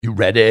You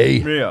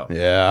ready? Yeah.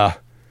 Yeah.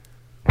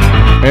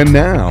 And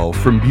now,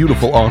 from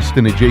beautiful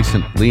Austin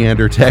adjacent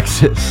Leander,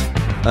 Texas,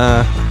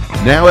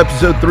 now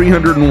episode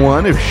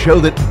 301 of a show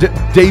that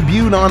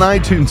debuted on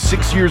iTunes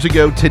 6 years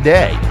ago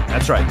today.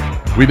 That's right.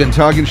 We've been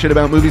talking shit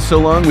about movies so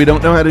long, we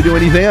don't know how to do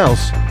anything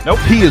else. Nope.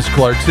 He is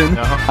Clarkson,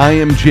 I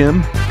am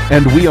Jim,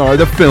 and we are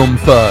the Film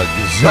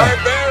Thugs.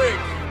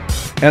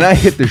 And I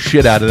hit the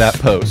shit out of that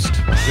post.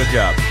 Good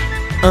job.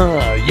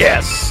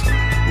 Yes.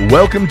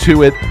 Welcome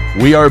to it.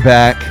 We are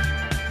back.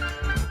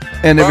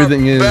 And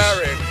everything is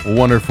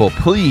wonderful.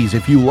 Please,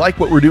 if you like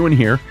what we're doing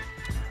here,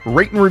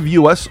 rate and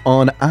review us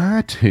on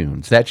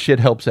iTunes. That shit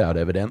helps out,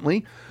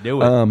 evidently.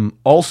 Do it.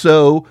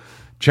 Also,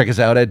 check us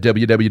out at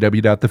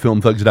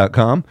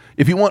www.thefilmthugs.com.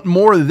 If you want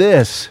more of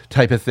this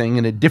type of thing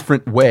in a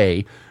different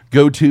way,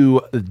 go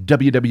to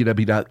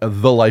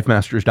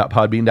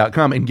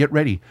www.thelifemasters.podbean.com and get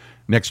ready.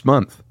 Next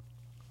month,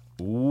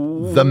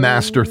 the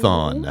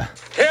Masterthon.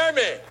 Hear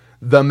me!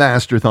 The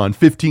Masterthon.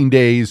 15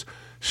 days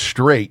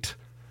straight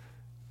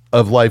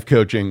of life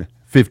coaching,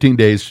 15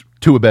 days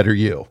to a better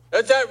you.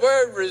 Let that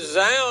word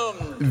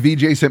resound.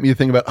 VJ sent me a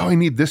thing about, I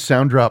need this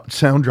sound drop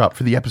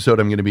for the episode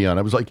I'm going to be on.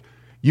 I was like,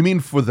 you mean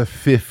for the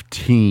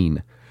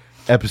 15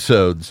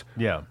 episodes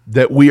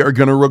that we are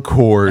going to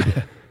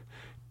record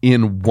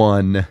in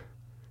one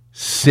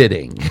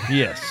sitting?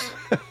 Yes.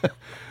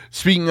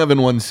 Speaking of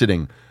in one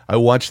sitting, I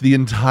watched the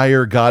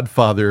entire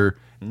Godfather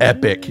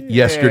epic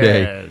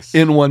yesterday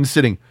in one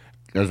sitting.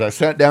 As I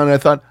sat down and I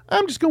thought,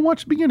 I'm just going to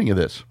watch the beginning of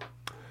this.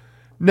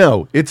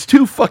 No, it's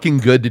too fucking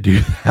good to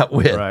do that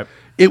with. Right.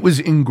 It was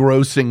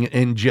engrossing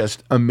and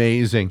just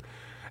amazing.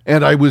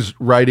 And I was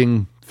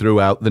writing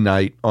throughout the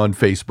night on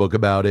Facebook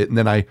about it. And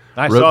then I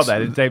saw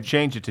that. They've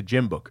changed it to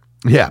Jim Book.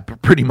 Yeah,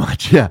 pretty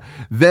much, yeah.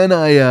 Then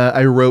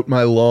I wrote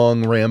my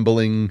long,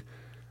 rambling,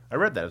 I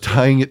read that.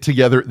 tying it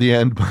together at the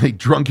end, my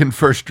drunken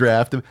first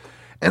draft.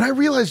 And I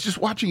realized just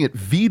watching it,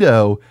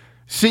 Vito,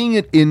 seeing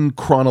it in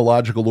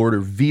chronological order,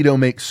 Vito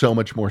makes so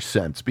much more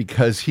sense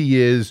because he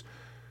is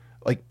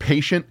like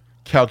patient,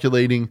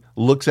 calculating,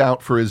 looks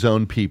out for his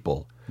own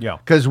people. Yeah.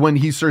 Because when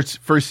he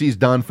first sees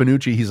Don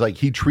Fanucci, he's like,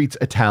 he treats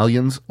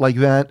Italians like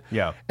that.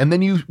 Yeah. And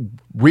then you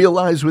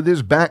realize with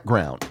his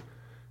background,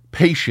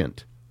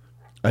 patient,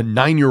 a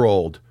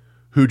 9-year-old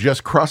who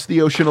just crossed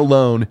the ocean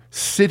alone,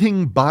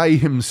 sitting by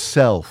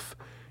himself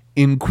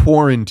in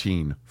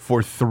quarantine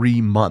for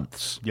 3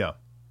 months. Yeah.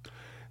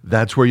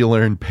 That's where you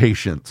learn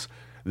patience.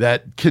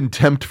 That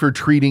contempt for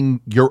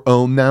treating your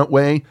own that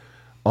way.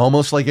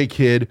 Almost like a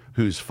kid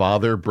whose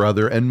father,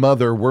 brother, and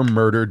mother were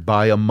murdered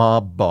by a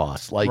mob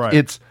boss. Like,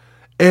 It's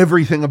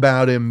everything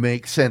about him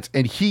makes sense.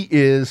 And he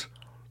is,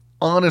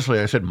 honestly,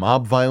 I said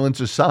mob violence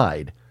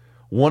aside,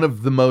 one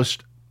of the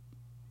most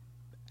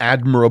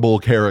admirable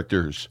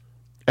characters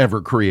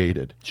ever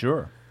created.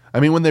 Sure. I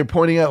mean, when they're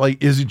pointing out,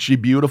 like, isn't she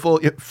beautiful?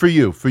 For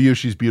you,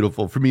 she's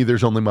beautiful. For me,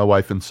 there's only my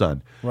wife and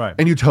son. Right.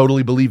 And you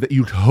totally believe that.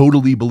 You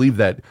totally believe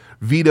that.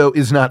 Vito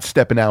is not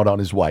stepping out on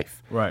his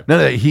wife. Right.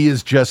 No, he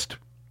is just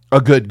a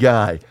good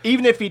guy.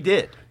 Even if he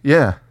did.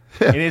 Yeah.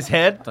 In his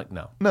head, like,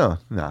 no. No.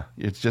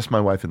 It's just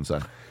my wife and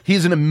son.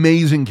 He's an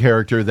amazing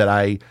character that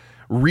I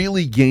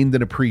really gained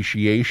an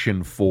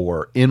appreciation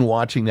for in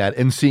watching that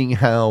and seeing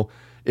how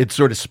it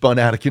sort of spun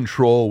out of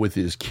control with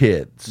his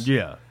kids.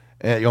 Yeah.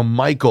 And,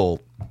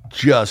 Michael,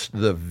 just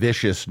the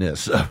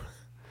viciousness.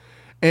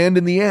 And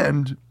in the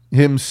end,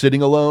 him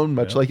sitting alone,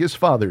 much like his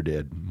father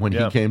did when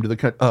he came to the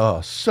country.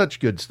 Oh, such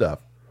good stuff.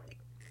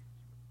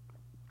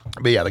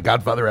 But yeah, the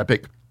Godfather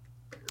epic,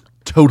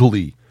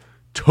 totally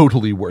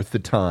worth the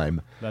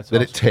time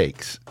it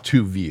takes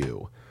to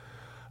view.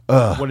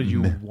 What did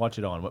you watch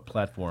it on? What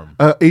platform?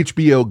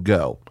 HBO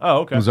Go.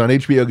 Oh, okay. It was on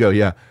HBO Go,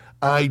 yeah.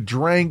 I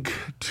drank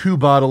 2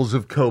 bottles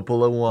of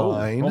Coppola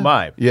wine. Oh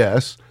my.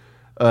 Yes.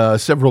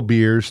 Several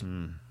beers.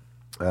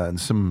 And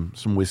some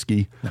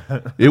whiskey.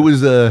 It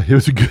was a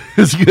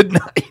good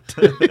night.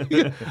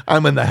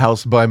 I'm in the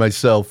house by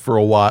myself for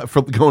a while,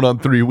 for going on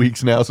 3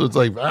 weeks now. So it's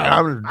like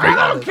I don't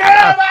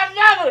care about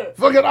nothing.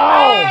 Fuck it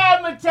all.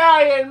 I'm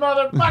Italian,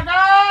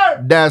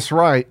 motherfucker. That's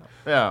right.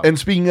 Yeah. And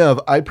speaking of,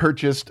 I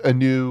purchased a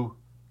new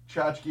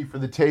tchotchke for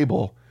the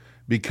table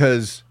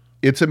because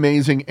it's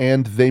amazing,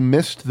 and they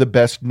missed the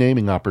best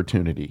naming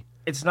opportunity.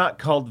 It's not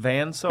called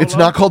Van Solo? It's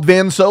not called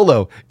Van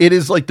Solo. It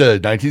is like the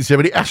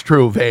 1970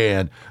 Astro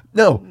Van.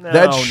 No,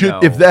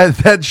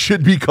 that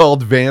should be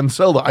called Van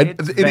Solo.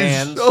 It's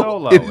Van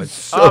Solo. It's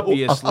so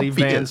obviously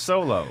obvious. Van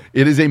Solo.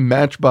 It is a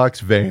Matchbox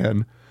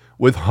van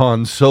with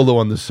Han Solo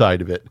on the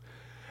side of it.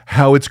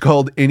 How it's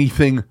called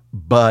anything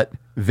but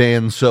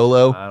Van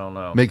Solo, I don't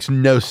know. Makes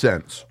no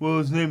sense. Well,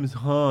 his name is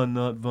Han,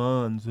 not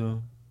Van,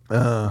 so.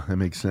 That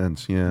makes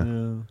sense, yeah.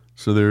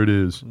 So there it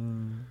is.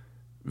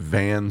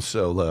 Van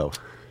Solo.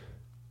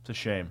 It's a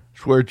shame.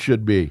 It's where it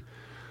should be.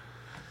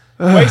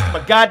 Waste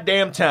my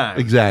goddamn time.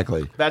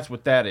 Exactly. That's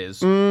what that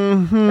is.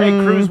 Mm-hmm. Hey,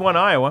 Cruz won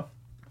Iowa.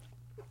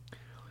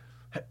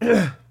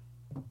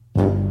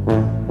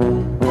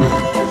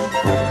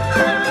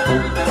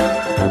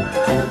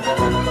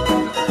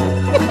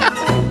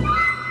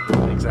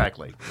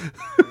 Exactly.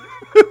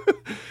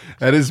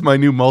 That is my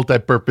new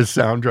multi-purpose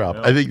sound drop.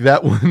 I think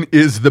that one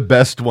is the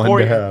best one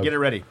to have. Get it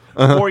ready.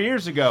 4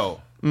 years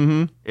ago,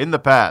 in the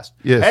past.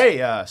 Yes. Hey,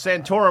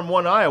 Santorum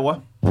won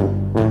Iowa.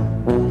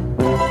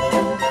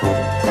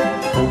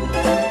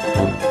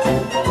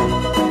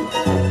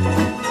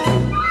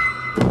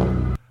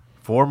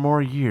 Four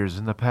more years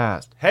in the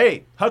past.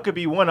 Hey,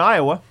 Huckabee won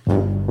Iowa.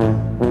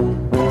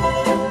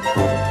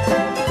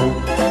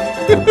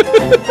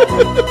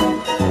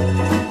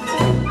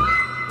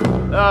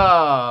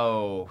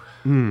 Oh.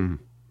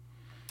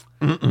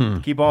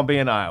 Keep on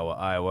being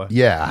Iowa.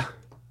 Yeah,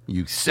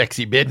 you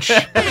sexy bitch.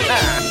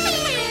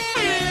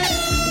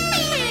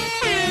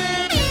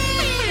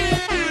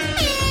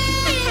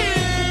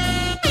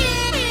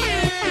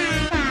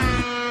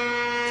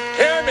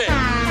 Hear me.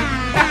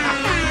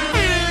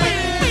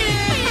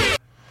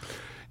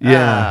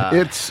 Yeah,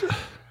 it's...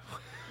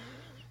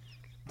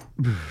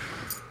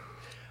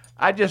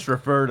 I just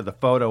refer to the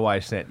photo I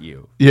sent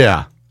you.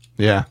 Yeah.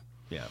 Yeah.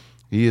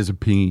 He is a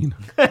peen.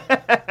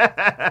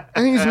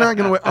 And he's not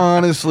going to...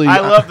 Honestly...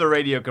 I love the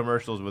radio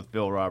commercials with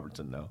Phil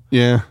Robertson, though.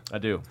 Yeah. I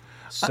do.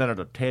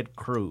 Senator Ted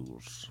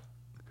Cruz.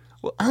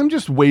 Well, I'm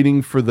just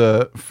waiting for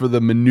the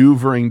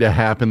maneuvering to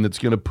happen that's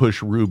going to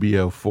push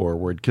Rubio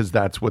forward, because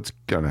that's what's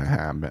going to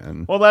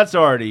happen. Well, that's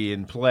already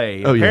in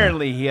play. Oh, yeah.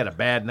 Apparently, he had a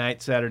bad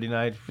night Saturday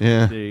night.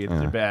 Yeah.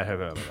 Bad. I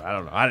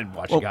don't know. I didn't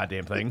watch the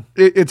goddamn thing.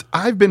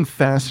 I've been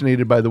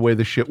fascinated by the way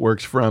the shit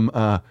works from...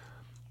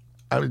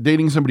 I was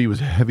dating somebody who was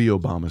a heavy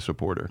Obama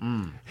supporter.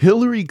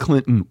 Hillary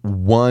Clinton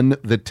won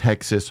the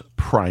Texas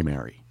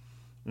primary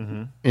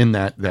in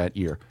that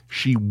year.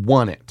 She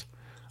won it.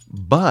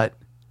 But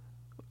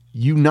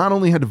you not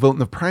only had to vote in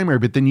the primary,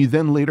 but then you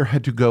later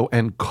had to go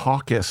and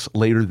caucus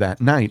later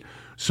that night.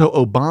 So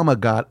Obama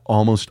got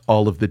almost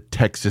all of the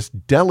Texas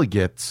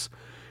delegates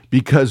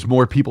because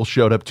more people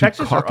showed up to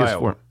Texas caucus or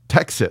Iowa? for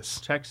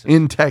Texas. Texas.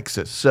 In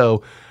Texas.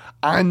 So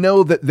I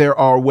know that there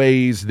are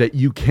ways that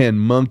you can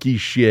monkey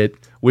shit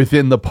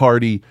within the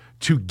party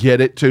to get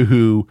it to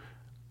who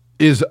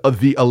is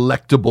the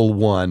electable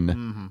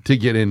one to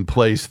get in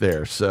place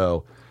there.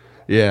 So,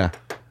 yeah.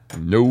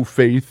 No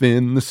faith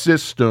in the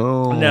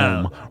system.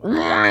 No.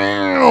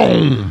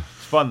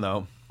 It's fun,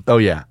 though. Oh,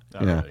 yeah.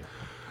 Not Yeah. really.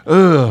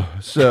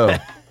 So,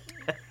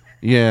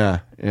 yeah.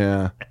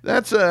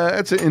 That's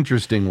an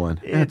interesting one.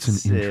 That's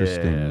It's, an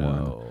interesting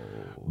one.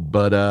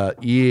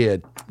 But, yeah.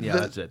 Yeah,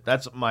 that's it.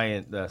 That's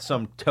my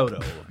sum total.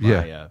 Of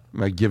Yeah.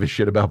 I give a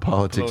shit about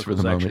politics for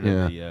the political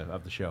moment. section Yeah.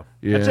 of the show.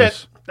 Yes.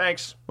 That's it.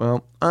 Thanks.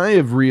 Well, I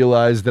have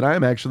realized that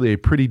I'm actually a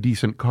pretty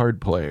decent card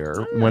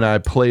player when I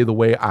play the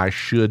way I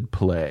should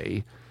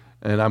play.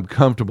 And I'm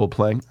comfortable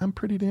playing. I'm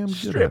pretty damn good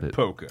Strip at it.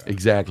 poker.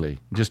 Exactly.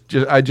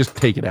 I just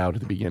take it out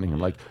at the beginning. I'm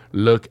like,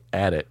 look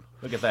at it.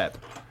 Look at that.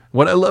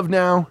 What I love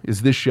now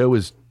is this show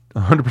is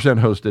 100%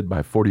 hosted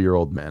by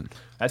 40-year-old men.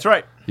 That's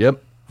right.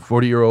 Yep.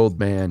 40-year-old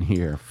man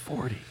here.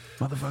 40.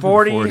 Motherfucking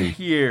 40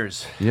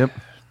 years. Yep.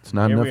 It's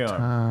not Here we enough are.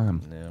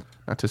 time. Yeah.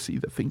 Not to see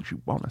the things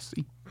you want to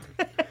see.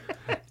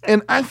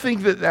 And I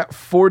think that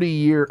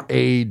 40-year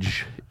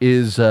age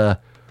is an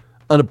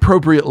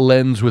appropriate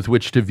lens with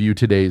which to view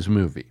today's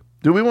movie.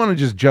 Do we want to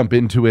just jump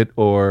into it,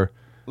 or...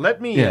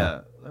 Let me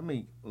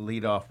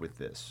lead off with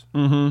this.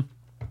 Mm-hmm.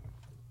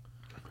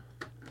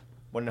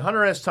 When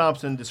Hunter S.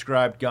 Thompson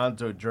described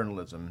gonzo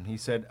journalism, he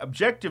said,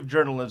 objective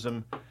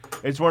journalism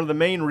is one of the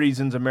main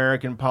reasons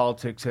American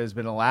politics has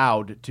been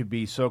allowed to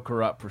be so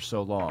corrupt for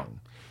so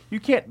long. You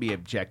can't be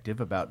objective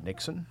about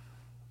Nixon.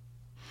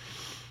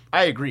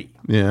 I agree.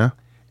 Yeah.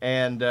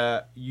 And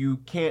you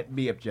can't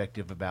be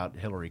objective about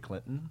Hillary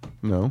Clinton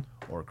No.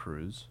 or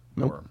Cruz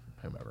Nope. or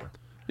whomever.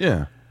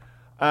 Yeah.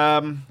 I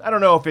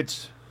don't know if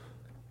it's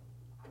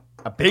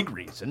a big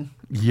reason.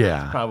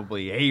 Yeah.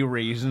 Probably a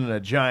reason, a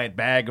giant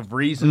bag of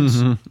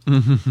reasons.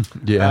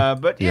 Yeah.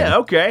 But yeah,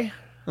 okay.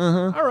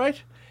 All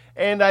right.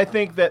 And I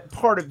think that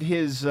part of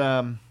his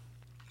let's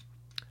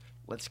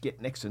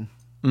get Nixon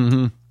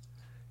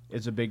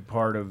is a big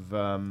part of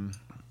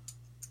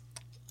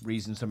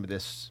reason some of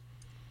this,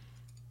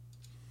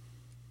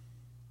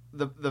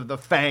 the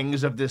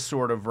fangs of this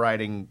sort of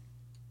writing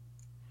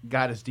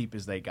got as deep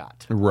as they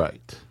got.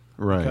 Right.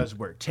 Because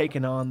we're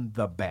taking on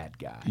the bad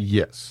guy.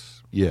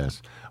 Yes.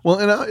 Well,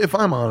 and if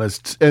I'm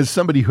honest, as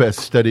somebody who has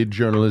studied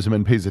journalism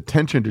and pays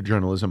attention to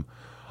journalism,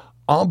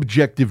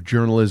 objective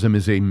journalism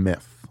is a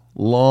myth.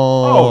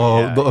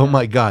 Oh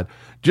my God.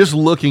 Just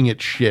looking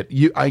at shit,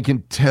 I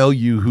can tell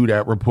you who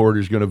that reporter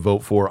is going to vote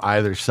for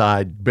either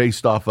side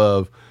based off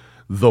of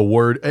the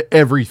word,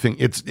 everything.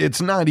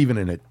 It's not even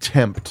an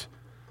attempt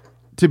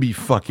to be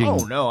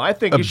fucking I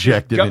think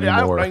objective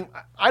anymore.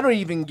 I don't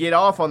even get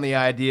off on the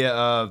idea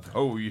of,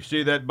 you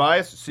see that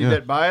bias?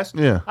 That bias?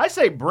 Yeah. I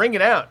say bring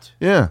it out.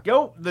 Yeah.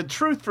 The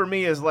truth for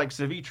me is like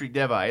Savitri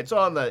Devi. It's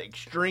on the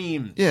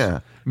extremes.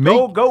 Yeah.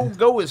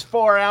 Go as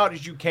far out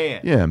as you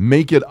can. Yeah,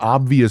 make it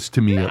obvious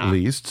to me at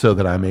least so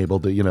that I'm able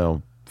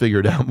to, figure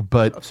it out.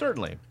 But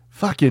Certainly.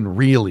 fucking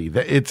really,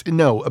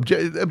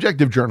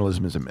 objective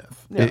journalism is a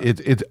myth. Yeah.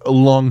 It's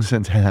long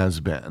since has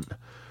been.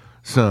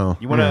 So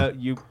You want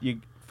to,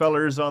 you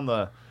fellers on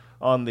the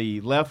on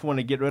the left want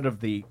to get rid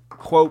of the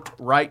quote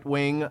right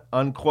wing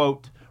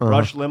unquote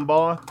Rush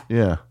Limbaugh.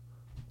 Yeah.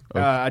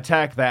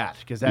 Attack that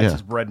because that's Yeah.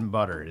 his bread and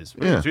butter. Is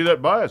Yeah. see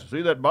that bias?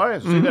 See that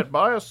bias? See that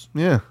bias?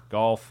 Yeah.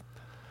 Golf.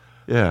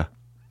 Yeah.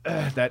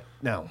 That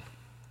no.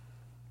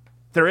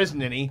 There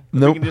isn't any.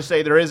 Nope. We can just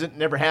say there isn't,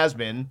 never has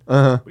been.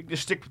 Uh-huh. We can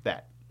just stick with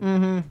that.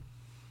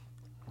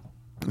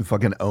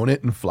 Fucking own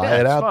it and fly Yeah,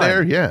 it it's out fine.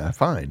 there. Yeah,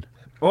 fine.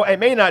 Well, it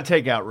may not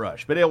take out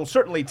Rush, but it will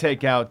certainly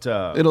take out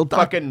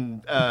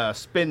fucking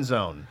Spin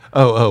Zone.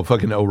 Oh,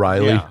 fucking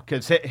O'Reilly. Yeah,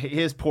 because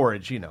his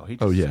porridge, he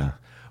just, Oh, yeah.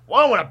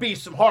 Well, I want to be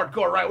some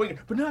hardcore right winger,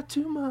 but not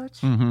too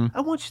much.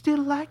 I want you still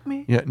to like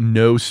me. Yeah,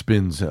 no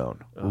spin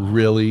zone.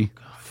 Really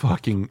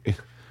fucking...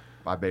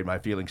 I made my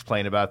feelings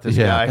plain about this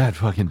Yeah, guy. that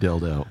fucking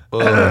dildo.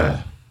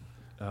 Ugh.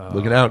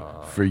 Looking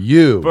out for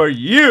you. For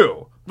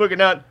you.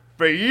 Looking out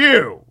for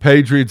you.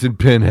 Patriots and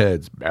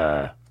pinheads.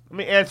 Let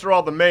me answer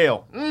all the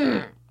mail.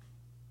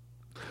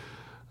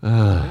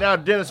 Now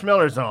Dennis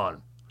Miller's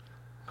on.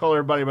 Call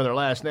everybody by their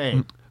last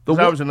name. Because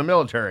I was in the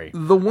military.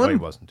 The one, he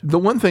wasn't. the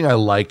one thing I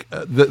like,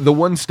 the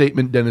one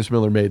statement Dennis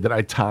Miller made that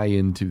I tie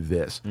into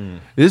this.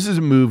 This is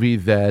a movie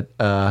that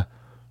a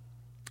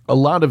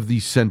lot of the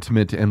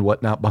sentiment and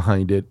whatnot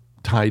behind it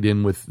tied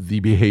in with the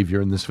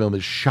behavior in this film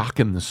is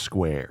shocking the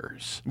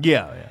squares.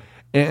 Yeah.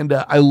 And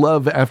I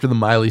love after the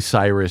Miley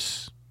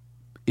Cyrus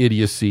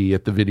idiocy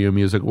at the Video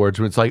Music Awards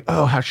when it's like,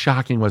 oh, how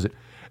shocking was it?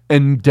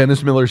 And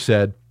Dennis Miller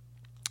said,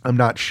 I'm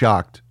not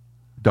shocked,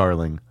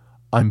 darling.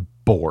 I'm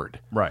bored.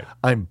 Right.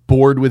 I'm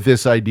bored with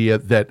this idea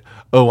that,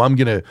 oh, I'm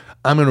gonna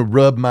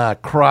rub my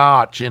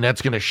crotch and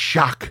that's gonna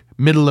shock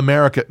middle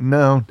America.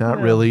 No, not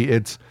really.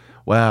 It's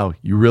wow,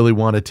 you really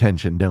want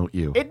attention, don't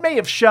you? It may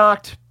have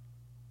shocked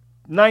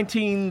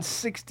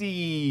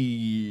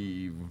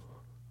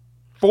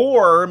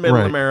 1964 middle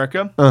Right. Yeah.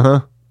 America.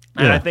 And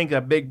I think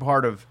a big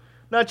part of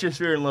not just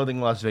Fear and Loathing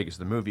Las Vegas,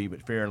 the movie,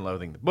 but Fear and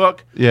Loathing, the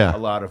book. Yeah. A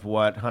lot of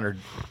what Hunter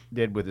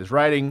did with his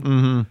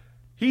writing.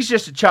 He's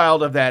just a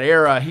child of that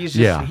era. He's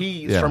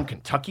from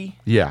Kentucky.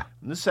 Yeah.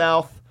 In the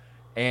South,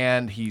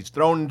 and he's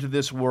thrown into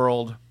this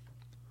world,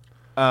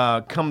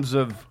 comes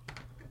of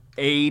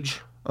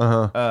age,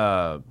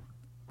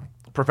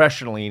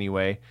 professionally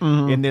anyway,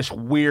 in this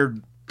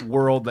weird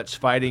world that's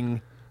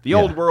fighting the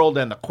old world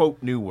and the,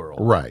 quote, new world.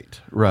 Right.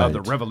 Of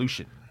the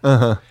revolution.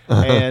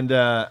 And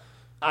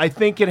I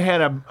think it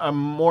had a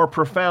more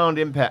profound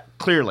impact,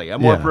 clearly, a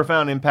more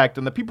profound impact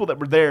on the people that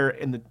were there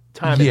in the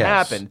time it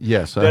happened.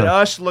 Yes. Than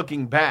us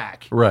looking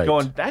back, Right.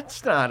 going,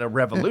 that's not a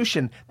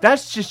revolution.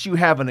 That's just you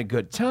having a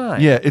good time.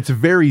 Yeah, it's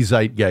very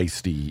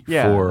zeitgeisty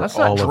for let's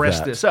all not dress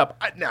of that. this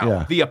up.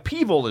 Now, the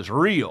upheaval is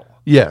real.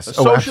 Yes. The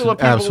Oh, social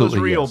upheaval is absolutely,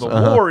 real. yes. The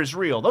war is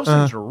real. Those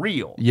things are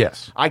real.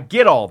 Yes. I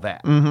get all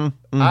that.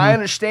 I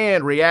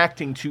understand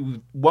reacting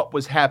to what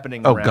was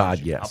happening Oh, around God,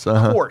 you. yes.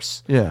 Of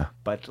course. Yeah.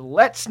 But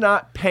let's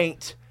not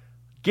paint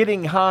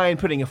getting high and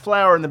putting a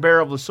flower in the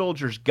barrel of the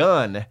soldier's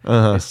gun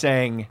as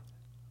saying,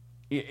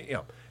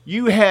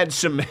 you had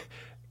some,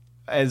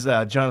 as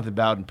Jonathan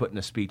Bowden put in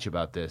a speech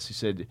about this, he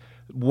said,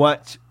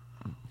 what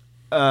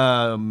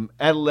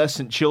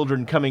adolescent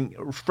children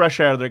coming fresh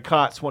out of their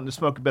cots wanting to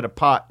smoke a bit of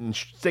pot and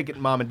stick it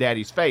in mom and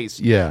daddy's face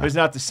is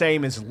not the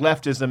same as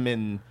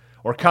leftism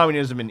or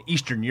communism in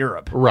Eastern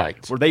Europe.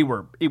 Right.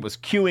 Where it was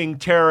cueing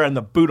terror and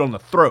the boot on the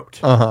throat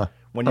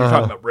when you're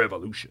talking about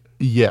revolution.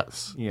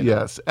 Yes. know?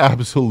 Yes,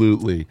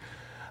 absolutely.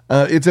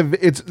 It's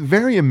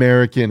very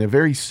American, a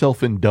very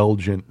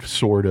self-indulgent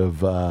sort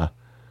of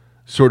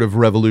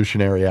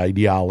revolutionary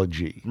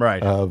ideology.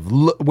 Right.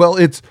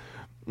 It's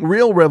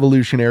real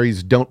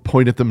revolutionaries don't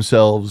point at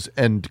themselves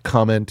and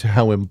comment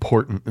how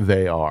important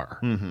they are.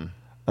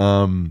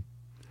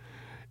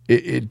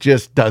 It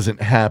just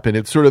doesn't happen.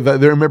 It's sort of, I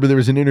remember there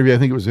was an interview, I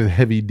think it was with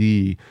Heavy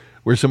D,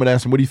 where someone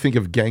asked him, what do you think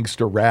of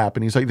gangster rap?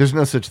 And he's like, there's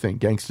no such thing.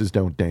 Gangsters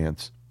don't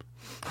dance.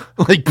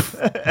 Like,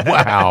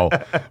 wow.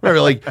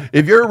 Remember, like,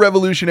 if you're a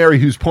revolutionary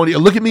who's pointing,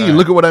 look at me,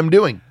 look at what I'm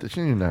doing.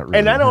 You're not really.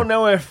 And I don't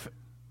know if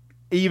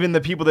even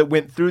the people that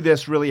went through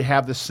this really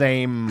have the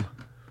same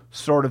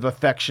sort of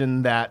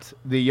affection that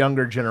the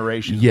younger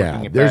generation.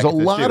 Yeah, there's a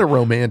lot of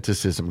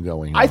romanticism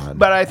going on.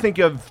 But I think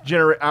of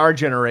our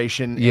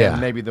generation and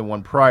maybe the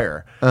one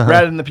prior,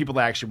 rather than the people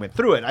that actually went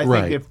through it. I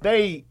think if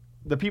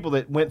the people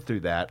that went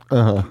through that,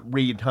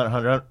 read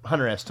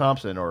Hunter S.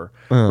 Thompson or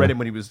read him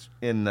when he was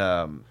in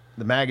the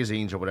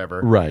magazines or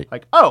whatever,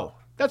 like, oh,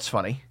 that's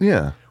funny.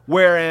 Yeah.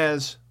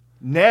 Whereas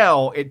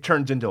now it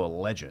turns into a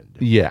legend.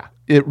 Yeah.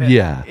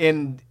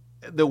 In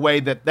the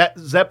way that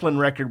Zeppelin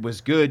record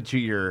was good to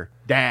your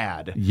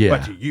dad,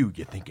 but to you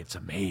think it's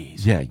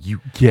amazing. Yeah, you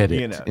get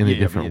it in a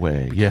different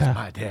way. Yeah.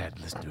 My dad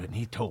listened to it, and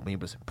he told me it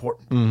was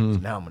important. So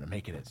now I'm going to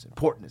make it as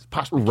important as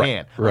possibly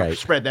can. Right.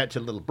 Spread that to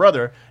little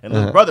brother, and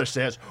little brother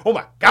says, oh,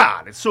 my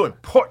God, it's so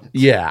important.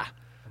 Yeah.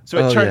 So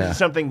it turns into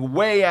something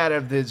way out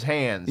of his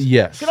hands.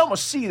 Yes. You can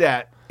almost see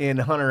that in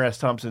Hunter S.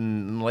 Thompson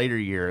in later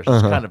years.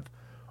 He's kind of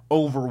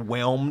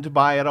overwhelmed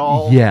by it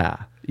all.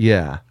 Yeah.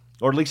 Yeah.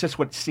 Or at least that's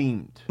what it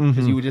seemed.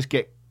 Because he would just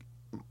get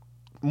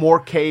more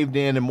caved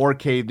in and more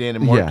caved in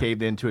and more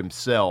caved into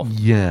himself.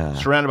 Yeah.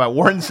 Surrounded by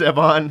Warren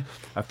Zevon,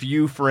 a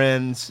few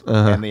friends,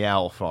 and the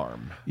Owl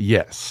Farm.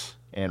 Yes.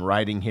 And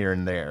writing here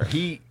and there.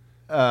 He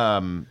has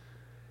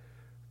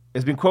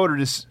been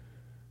quoted as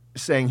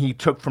saying he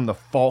took from the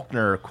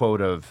Faulkner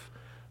quote of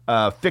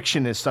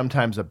fiction is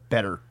sometimes a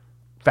better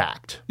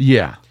fact.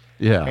 Yeah.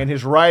 Yeah. And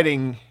his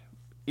writing,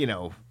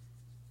 Fear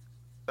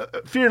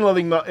and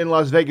Loathing in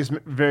Las Vegas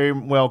very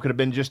well could have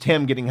been just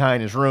him getting high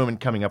in his room and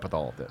coming up with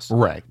all of this.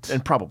 Right.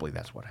 And probably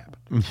that's what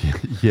happened.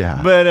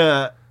 Yeah.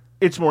 But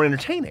it's more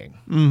entertaining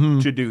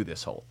to do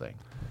this whole thing.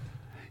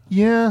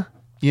 Yeah.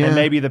 Yeah. And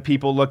maybe the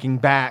people looking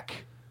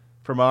back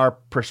from our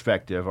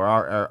perspective, or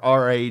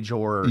our age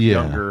or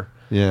younger,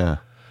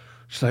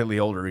 slightly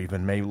older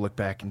even, maybe look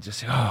back and just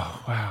say,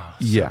 oh, wow,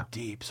 so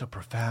deep, so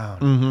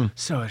profound,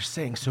 so it's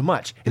saying so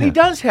much. And he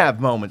does have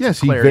moments of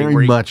clarity. Yes, he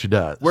very much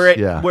does.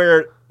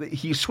 Where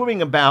he's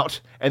swimming about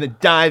and it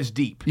dives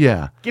deep.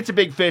 Yeah. Gets a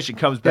big fish and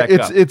comes back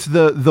up. It's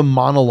the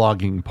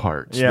monologuing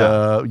part.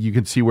 Yeah. You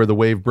can see where the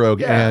wave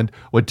broke and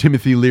what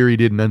Timothy Leary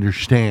didn't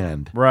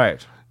understand.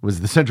 Right.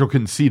 Was the central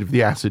conceit of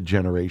the acid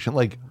generation.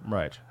 Like,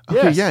 right.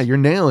 Okay, yeah, you're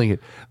nailing it.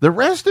 The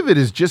rest of it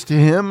is just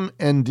him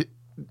and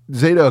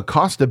Zeta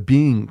Acosta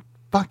being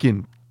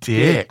fucking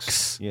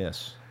dicks.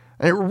 Yes.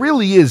 And it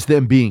really is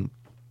them being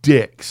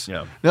dicks.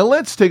 Yeah. Now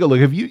let's take a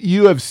look.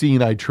 You have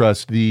seen, I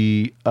trust,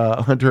 the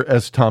Hunter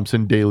S.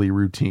 Thompson daily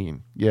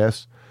routine.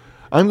 Yes?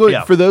 I'm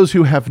going for those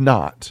who have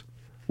not,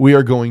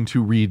 I'm going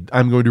to read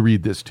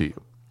this to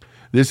you.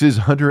 This is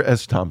Hunter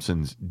S.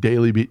 Thompson's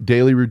daily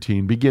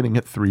routine beginning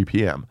at 3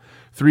 p.m.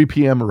 3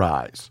 p.m.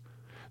 rise.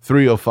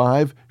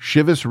 3:05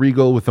 Chivas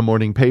Regal with the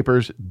morning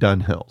papers,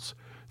 Dunhills.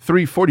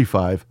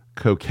 3:45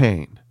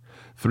 cocaine.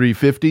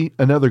 3:50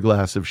 another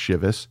glass of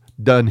Chivas,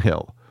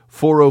 Dunhill.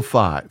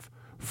 4:05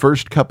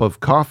 first cup of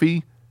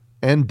coffee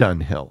and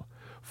Dunhill.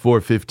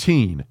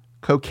 4:15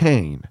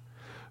 cocaine.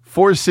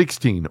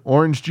 4:16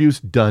 orange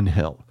juice,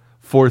 Dunhill.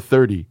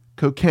 4:30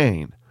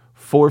 cocaine.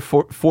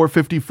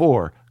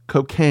 4:54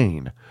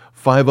 cocaine.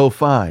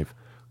 5:05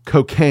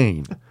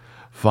 cocaine.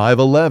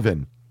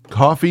 5:11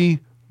 coffee,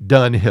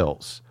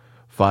 Dunhills.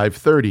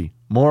 5:30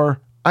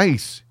 more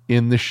ice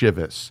in the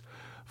Chivas.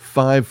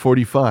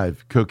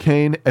 5:45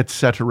 cocaine,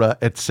 etc.,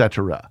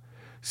 etc.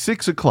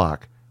 6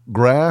 o'clock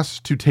grass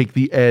to take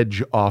the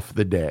edge off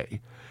the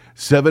day.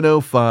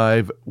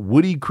 7:05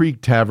 Woody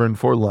Creek Tavern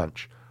for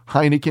lunch.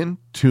 Heineken,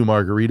 2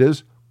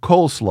 margaritas,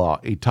 coleslaw,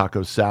 a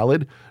taco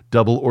salad,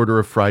 double order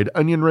of fried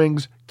onion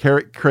rings,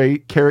 carrot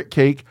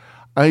cake,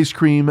 ice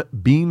cream,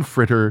 bean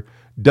fritter,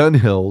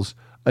 Dunhills,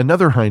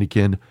 another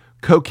Heineken,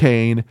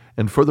 cocaine,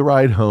 and for the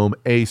ride home,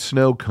 a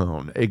snow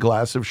cone, a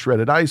glass of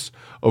shredded ice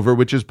over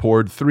which is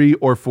poured 3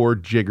 or 4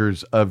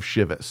 jiggers of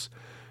Chivas.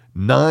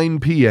 9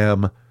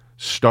 p.m.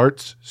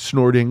 starts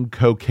snorting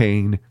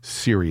cocaine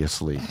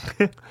seriously.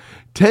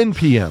 10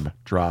 p.m.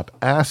 drop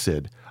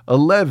acid.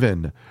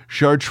 11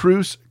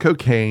 chartreuse,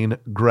 cocaine,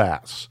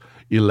 grass.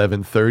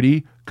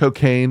 11:30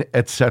 cocaine,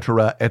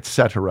 etc.,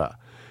 etc.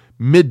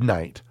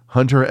 Midnight,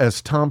 Hunter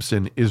S.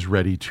 Thompson is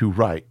ready to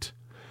write.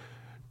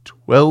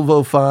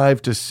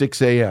 12:05 to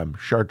 6 a.m.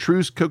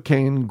 Chartreuse,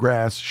 cocaine,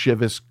 grass,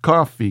 Chivas,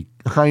 coffee,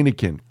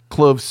 Heineken,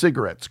 clove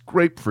cigarettes,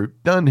 grapefruit,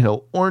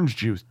 Dunhill, orange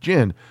juice,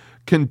 gin,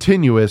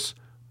 continuous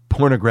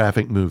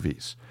pornographic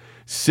movies.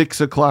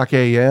 6 o'clock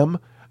a.m.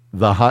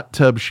 The hot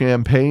tub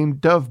champagne,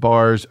 Dove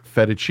bars,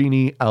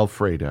 fettuccine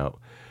Alfredo.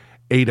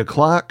 8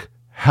 o'clock,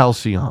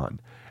 Halcyon.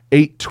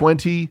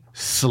 8:20,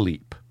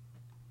 sleep.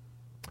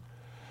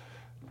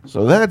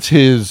 So that's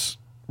his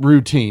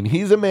routine.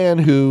 He's a man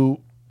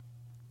who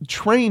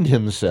trained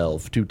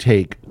himself to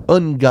take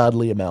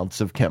ungodly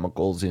amounts of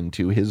chemicals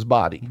into his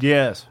body.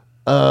 Yes.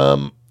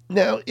 Now,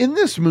 in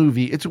this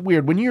movie, it's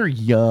weird. When you're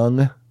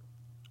young,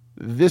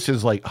 this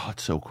is like, oh,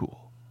 it's so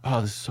cool.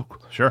 Oh, this is so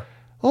cool. Sure.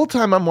 The whole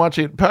time I'm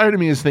watching it, part of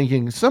me is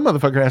thinking, some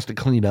motherfucker has to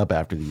clean up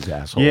after these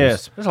assholes.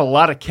 Yes. There's a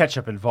lot of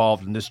ketchup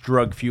involved in this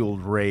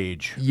drug-fueled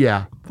rage.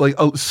 Yeah. Like,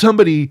 oh,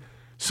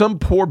 some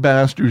poor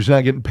bastard who's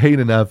not getting paid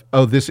enough.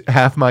 Oh, this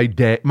half my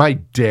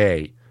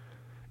day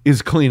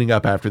is cleaning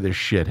up after this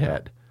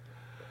shithead.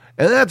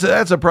 And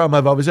that's a problem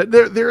I've always had.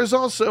 There is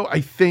also,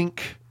 I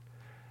think,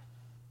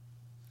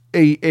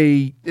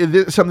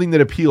 something that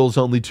appeals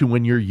only to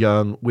when you're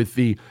young with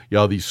the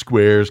these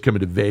squares coming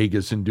to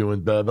Vegas and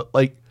doing blah, blah.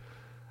 Like,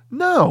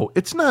 no,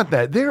 it's not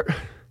that. There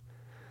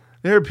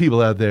are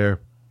people out there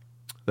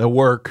that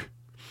work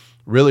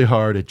really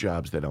hard at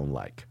jobs they don't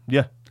like.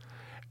 Yeah.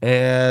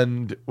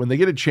 And when they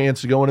get a chance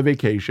to go on a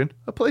vacation,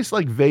 a place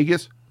like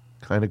Vegas,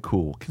 kind of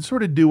cool. Can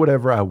sort of do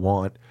whatever I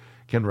want.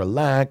 Can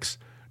relax.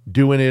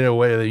 Doing it in a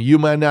way that you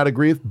might not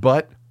agree with,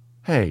 but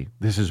hey,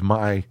 this is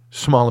my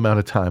small amount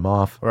of time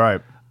off. Right.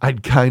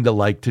 I'd kind of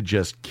like to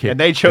just kick. And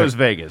they chose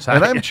Vegas.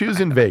 And I'm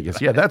choosing Vegas.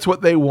 Yeah, that's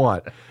what they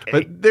want. Okay.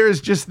 But there's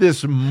just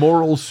this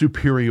moral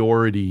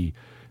superiority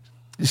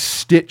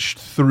stitched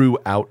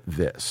throughout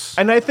this.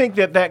 And I think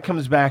that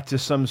comes back to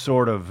some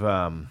sort of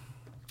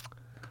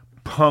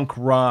punk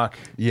rock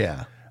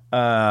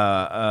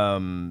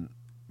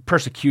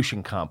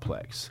persecution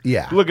complex.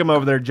 Yeah. Look at them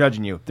over there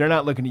judging you. They're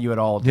not looking at you at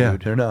all, dude. Yeah,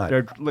 they're not.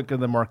 They're looking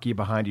at the marquee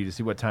behind you to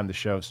see what time the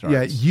show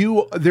starts.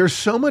 Yeah, there's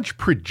so much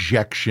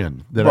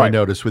projection that I Right.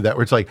 notice with that,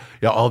 where it's like,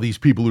 yeah, all these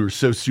people who are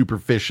so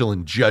superficial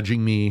and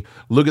judging me,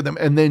 look at them,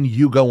 and then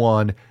you go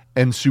on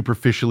and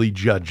superficially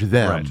judge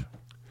them. Right.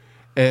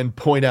 And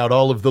point out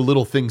all of the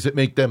little things that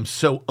make them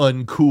so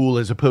uncool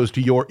as opposed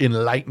to your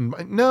enlightened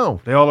mind. No.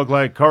 They all look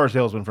like car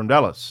salesmen from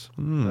Dallas.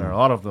 There are a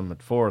lot of them at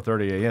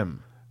 4:30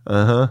 a.m.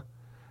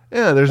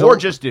 Yeah, there's Or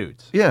just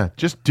dudes. Yeah,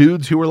 just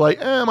dudes who are like,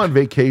 I'm on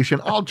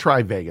vacation. I'll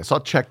try Vegas. I'll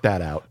check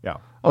that out. Yeah.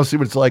 I'll see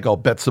what it's like. I'll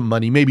bet some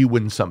money. Maybe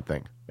win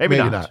something. Maybe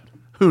not.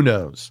 Who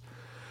knows?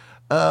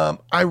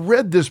 I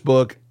read this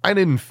book. I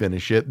didn't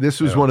finish it.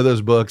 This was one of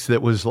those books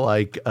that was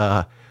like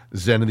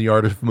Zen and the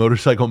Art of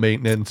Motorcycle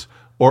Maintenance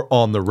or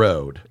On the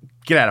Road.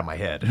 Get out of my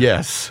head.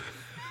 Yes.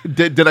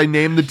 Did I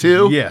name the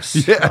two? Yes.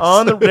 Yes.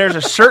 There's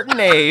a certain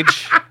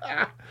age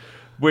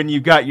when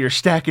you got your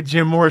stack of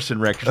Jim Morrison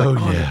records. Like,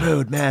 on the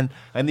road, man.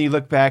 And then you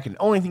look back, and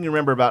the only thing you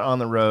remember about On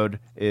the Road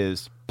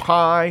is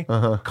pie,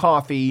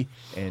 coffee,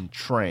 and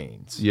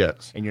trains.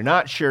 Yes. And you're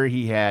not sure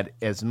he had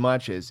as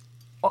much as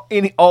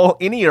any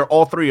or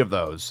all three of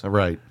those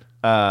Right.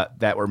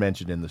 that were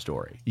mentioned in the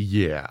story.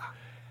 Yeah.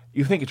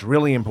 You think it's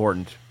really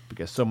important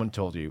because someone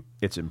told you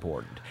it's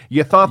important.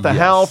 You thought the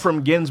howl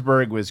from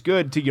Ginsberg was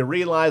good till you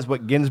realize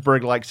what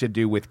Ginsberg likes to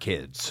do with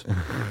kids.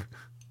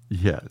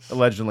 Yes.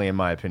 Allegedly, in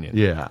my opinion.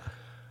 Yeah.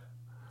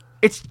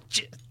 It's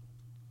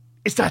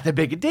not that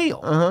big a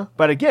deal.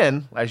 But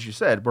again, as you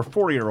said, we're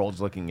 4-year-olds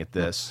looking at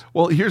this.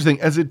 Well, here's the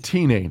thing. As a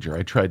teenager,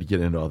 I tried to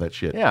get into all that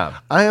shit. Yeah.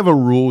 I have a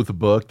rule with a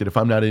book that if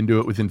I'm not into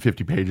it within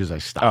 50 pages, I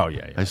stop. Oh,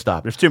 yeah. I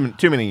stop. There's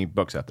too many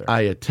books out there.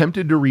 I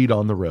attempted to read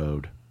On the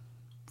Road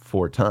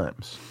 4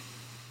 times.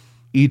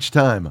 Each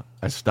time,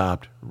 I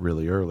stopped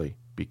really early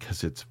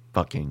because it's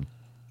fucking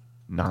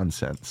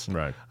nonsense.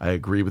 Right. I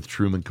agree with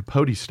Truman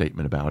Capote's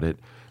statement about it.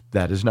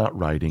 That is not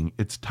writing,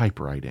 it's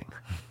typewriting.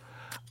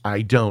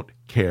 I don't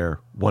care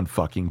one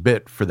fucking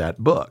bit for that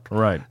book.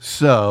 Right.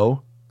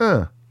 So,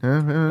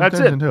 That's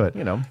it. to it.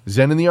 You know.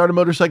 Zen and the Art of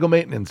Motorcycle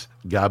Maintenance.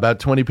 Got about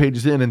 20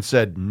 pages in and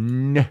said,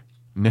 nah.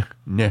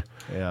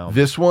 Yeah.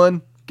 This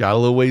one, got a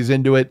little ways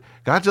into it.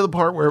 Got to the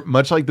part where,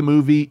 much like the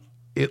movie,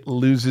 it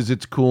loses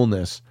its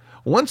coolness.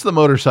 Once the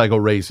motorcycle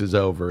race is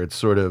over, it's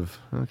sort of,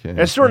 okay.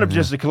 It's sort of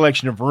just a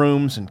collection of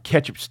rooms and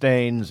ketchup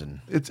stains, and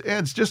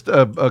It's just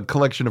a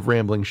collection of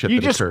rambling shit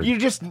that occurred. you're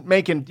just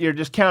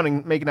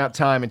making out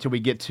time until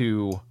we get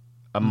to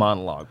a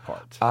monologue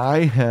part. I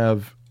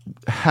have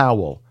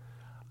Howl.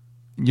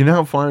 You know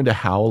how far into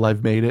Howl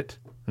I've made it?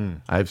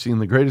 I've seen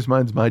The Greatest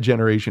Minds of My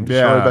Generation,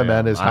 Destroyed by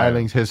Madness,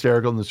 Highlings,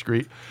 Hysterical in the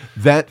Street.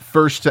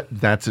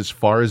 That's as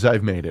far as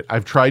I've made it.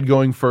 I've tried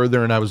going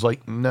further, and I was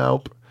like,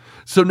 nope.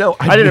 So no,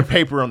 I did a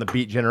paper on the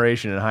Beat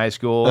Generation in high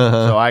school,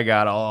 so I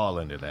got all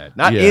into that.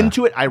 Not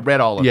into it, I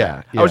read all of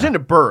that. I was into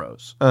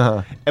Burroughs.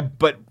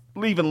 But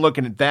even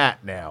looking at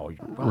that now,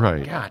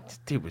 Right. God, this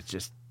dude was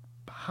just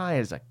high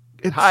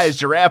as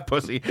giraffe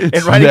pussy and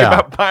it's- writing yeah.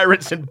 about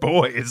pirates and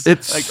boys.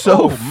 It's like,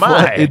 so oh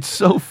my. It's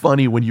so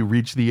funny when you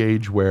reach the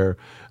age where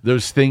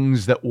those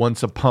things that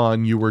once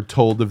upon you were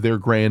told of their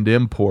grand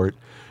import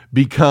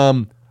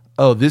become,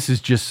 oh, this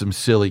is just some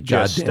silly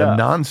Just goddamn stuff.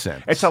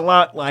 nonsense. It's a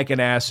lot like an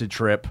acid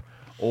trip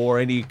or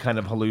any kind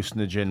of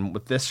hallucinogen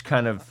with this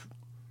kind of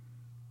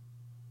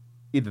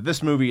either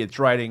this movie, its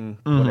writing,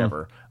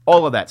 whatever,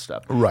 all of that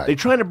stuff. Right. They're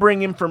trying to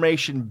bring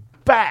information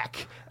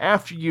back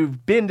after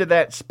you've been to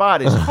that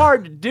spot. It's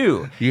hard to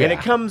do. Yeah. And it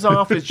comes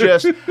off as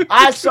just,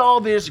 I saw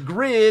this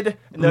grid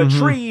and the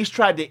trees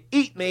tried to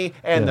eat me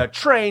and the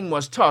train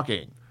was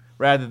talking.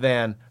 Rather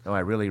than, no,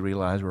 I really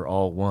realize we're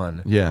all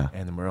one. Yeah.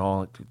 And then we're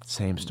all at the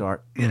same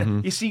start.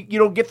 You see, you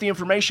don't get the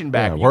information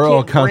back. Yeah, You we're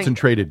all can't bring-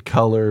 concentrated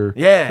color.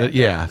 Yeah.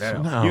 Yeah.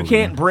 No. No, You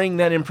can't bring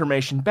that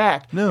information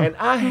back. No. And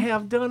I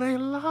have done a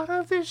lot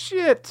of this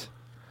shit.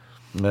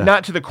 Nah.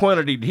 Not to the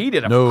quantity he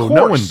did, of No, course.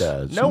 no one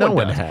does. No No one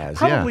one does. has,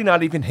 Probably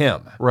not even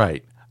him.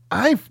 Right.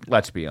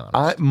 Let's be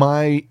honest.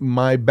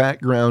 My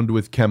background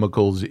with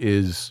chemicals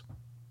is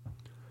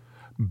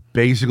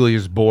basically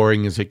as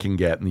boring as it can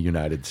get in the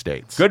United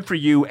States. Good for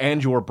you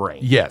and your brain.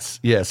 Yes.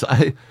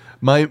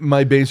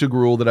 My basic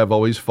rule that I've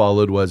always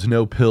followed was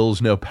no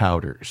pills, no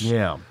powders.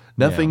 Yeah.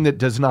 Nothing that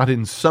does not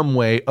in some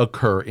way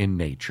occur in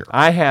nature.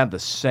 I had the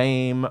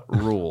same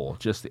rule,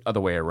 just the other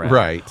way around.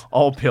 Right.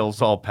 All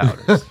pills, all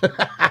powders.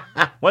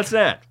 What's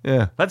that?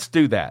 Yeah. Let's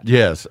do that.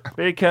 Yes.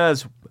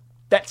 Because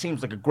that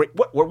seems like a great...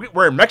 What,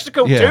 we're in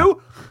Mexico Yeah.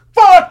 too?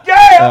 Fuck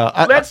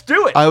yeah! Let's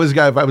do it. I was a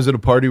guy, if I was at a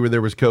party where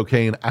there was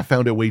cocaine, I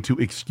found a way to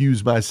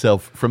excuse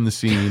myself from the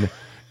scene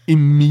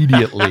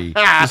immediately.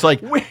 Just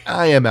like,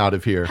 I am out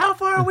of here. How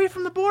far are we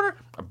from the border?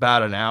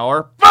 About an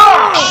hour.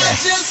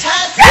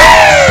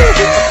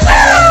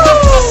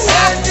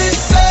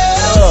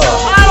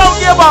 I don't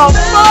give a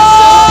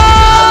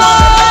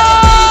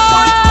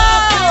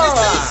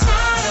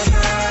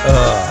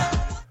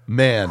fuck!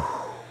 Man.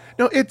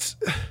 No, it's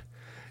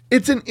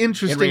an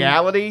interesting... In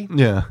reality,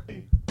 Yeah.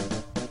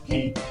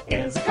 He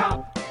is a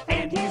cop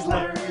and he's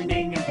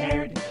learning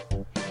impaired.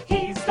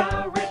 He's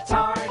the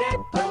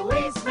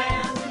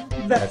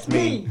That's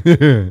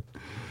me.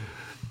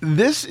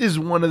 This is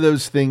one of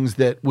those things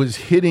that was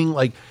hitting,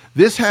 like,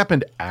 this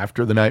happened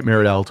after The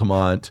Nightmare at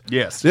Altamont.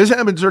 Yes. This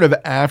happened sort of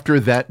after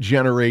that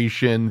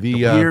generation.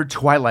 The weird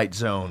Twilight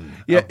Zone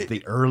of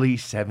the early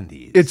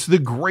 70s. It's the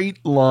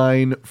great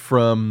line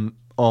from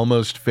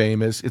Almost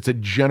Famous. It's a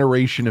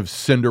generation of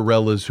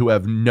Cinderellas who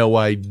have no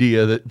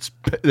idea that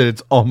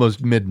it's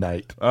almost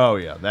midnight. Oh,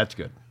 yeah, that's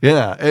good.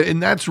 Yeah,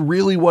 and that's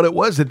really what it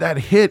was, that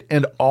hit,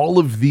 and all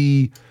of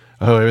the,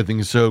 everything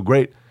is so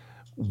great,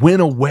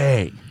 went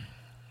away.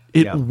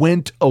 It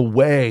went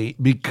away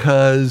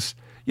because,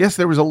 yes,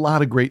 there was a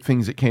lot of great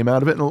things that came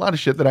out of it and a lot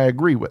of shit that I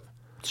agree with.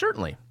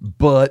 Certainly.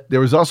 But there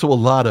was also a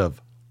lot of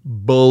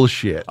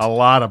bullshit. A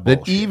lot of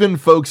bullshit. That even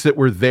folks that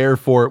were there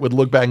for it would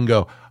look back and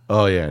go,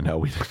 oh, yeah,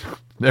 no,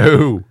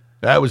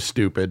 that was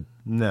stupid.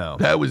 No.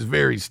 That was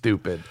very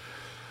stupid.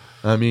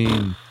 I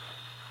mean,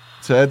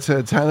 so that's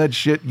how that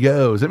shit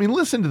goes. I mean,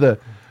 listen to the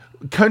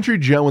Country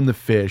Joe and the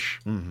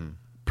Fish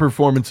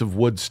performance of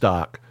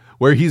Woodstock,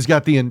 where he's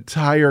got the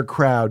entire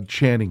crowd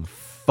chanting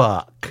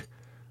fuck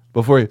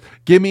before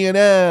give me an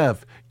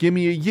F, give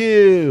me a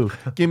U,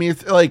 give me a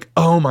like,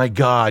 oh my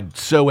God,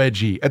 so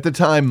edgy. At the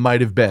time might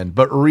have been,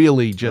 but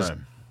really just,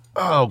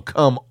 oh,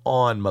 come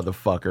on,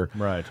 motherfucker.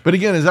 Right. But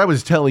again, as I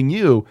was telling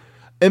you,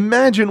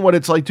 imagine what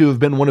it's like to have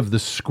been one of the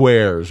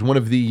squares, one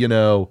of the,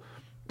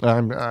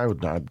 I'm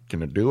not going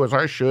to do as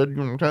I should.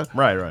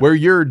 Right. Where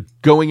you're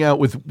going out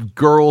with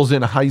girls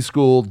in high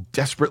school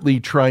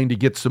desperately trying to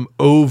get some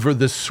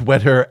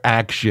over-the-sweater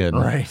action.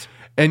 Right.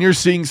 And you're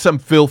seeing some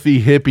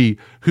filthy hippie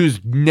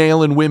who's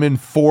nailing women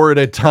 4 at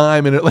a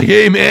time. And it's like,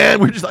 hey, man,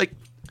 we're just like,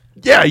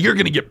 yeah, you're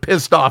going to get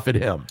pissed off at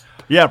him.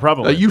 Yeah,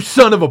 probably. You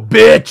son of a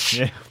bitch.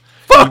 Yeah.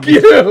 Fuck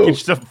you. Get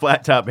yourself a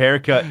flat-top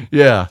haircut.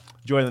 Yeah.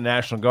 Join the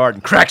National Guard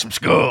and crack some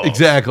skulls.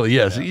 Exactly,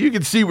 yes. You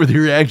can see where the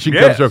reaction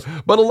comes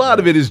from. But a lot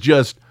of it is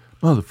just,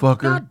 motherfucker.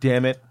 God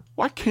damn it.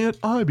 Why can't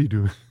I be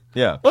doing it?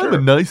 Yeah. I'm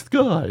a nice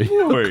guy.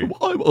 I'm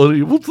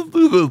unable to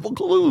do this.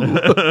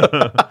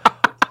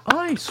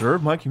 I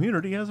serve my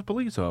community as a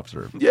police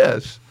officer.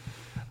 Yes.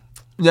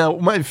 Now,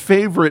 my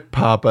favorite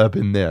pop-up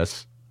in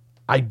this,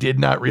 I did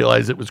not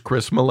realize it was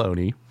Chris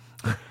Maloney.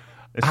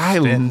 I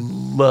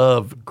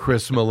love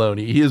Chris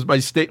Maloney. My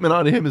statement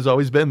on him has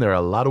always been there are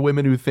a lot of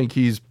women who think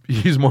he's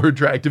more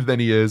attractive than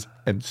he is,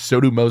 and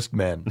so do most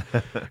men.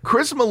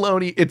 Chris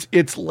Maloney,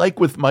 it's like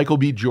with Michael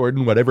B.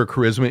 Jordan, whatever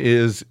charisma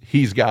is,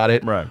 he's got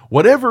it. Right.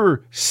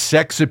 Whatever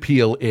sex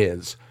appeal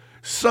is,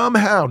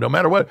 somehow, no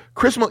matter what,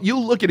 Chris Maloney, you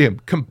look at him,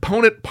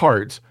 component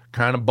parts,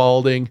 kind of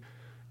balding,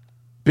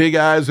 big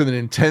eyes with an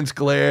intense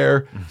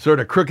glare, sort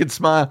of crooked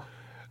smile.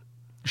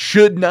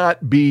 Should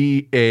not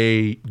be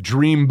a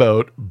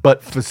dreamboat,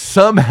 but for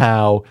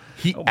somehow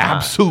he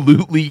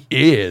absolutely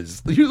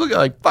is. You look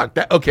like, fuck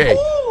that. Okay.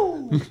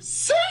 Ooh,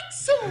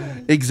 sexy.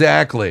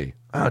 Exactly.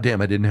 Oh,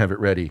 damn, I didn't have it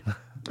ready.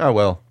 Oh,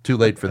 well, too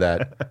late for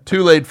that.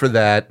 Too late for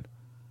that.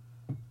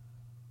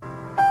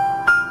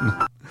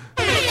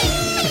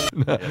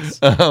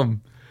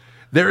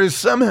 There is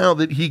somehow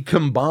that he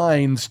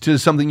combines to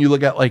something you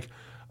look at like,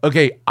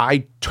 okay,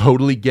 I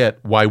totally get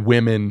why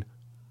women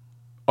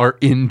are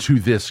into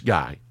this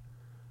guy.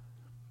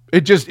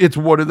 It's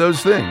one of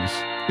those things.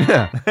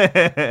 Yeah.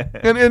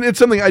 and it's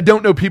something I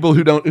don't know people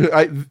who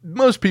don't,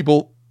 most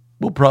people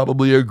will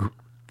probably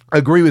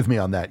agree with me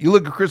on that. You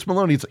look at Chris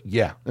Maloney, it's like,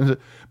 yeah.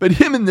 But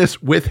him in this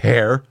with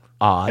hair,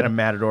 odd. In a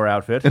matador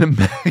outfit.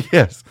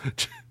 Yes.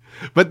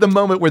 But the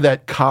moment where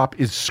that cop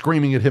is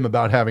screaming at him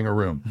about having a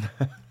room.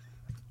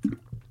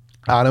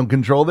 I don't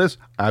control this.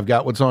 I've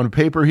got what's on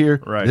paper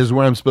here. Right. This is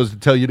where I'm supposed to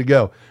tell you to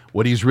go.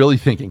 What he's really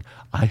thinking,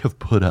 I have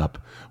put up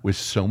with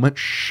so much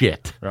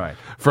shit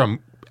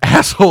from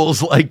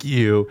assholes like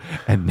you,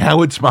 and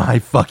now it's my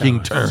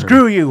fucking turn.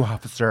 Screw you,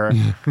 officer.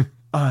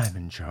 I'm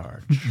in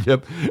charge.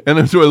 Yep. And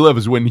that's what I love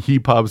is when he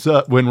pops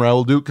up, when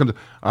Raoul Duke comes,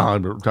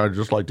 I'd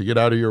just like to get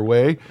out of your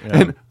way. Yeah.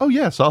 And, oh,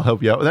 yes, I'll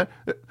help you out with that.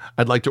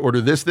 I'd like to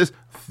order this.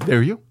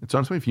 There you go. It's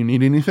on its way. If you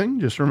need anything,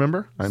 just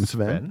remember, I'm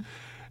Sven.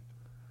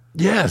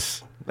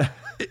 Yes.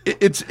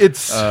 It's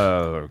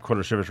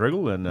quarter Chivas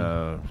Regal and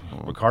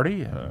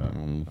Bacardi,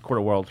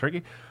 quarter Wild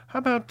Turkey. How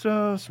about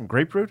some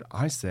grapefruit?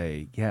 I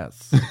say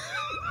yes.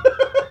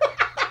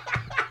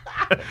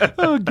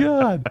 Oh,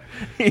 God.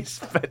 He's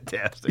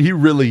fantastic. He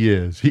really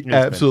is. He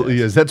absolutely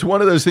is. That's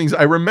one of those things.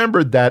 I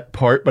remembered that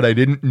part, but I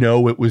didn't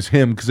know it was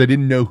him because I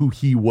didn't know who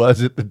he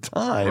was at the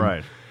time.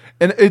 Right.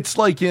 And it's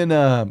like in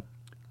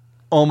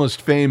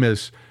Almost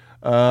Famous.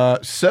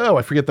 So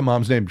I forget the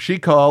mom's name. She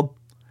called.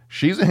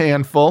 She's a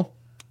handful.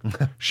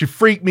 She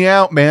freaked me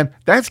out, man.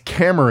 That's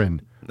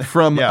Cameron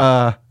from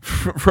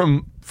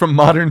from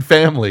Modern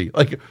Family.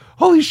 Like,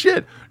 holy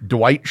shit.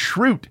 Dwight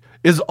Schrute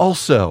is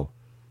also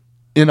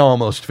in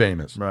Almost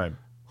Famous. Right.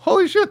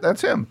 Holy shit,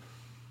 that's him.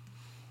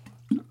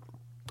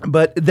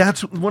 But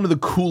that's one of the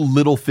cool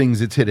little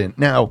things it's hidden.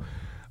 Now,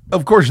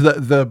 of course,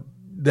 the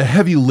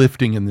heavy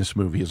lifting in this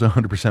movie is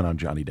 100% on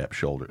Johnny Depp's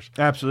shoulders.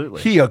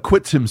 Absolutely. He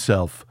acquits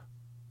himself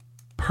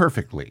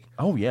perfectly.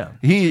 Oh, yeah.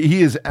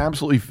 He is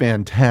absolutely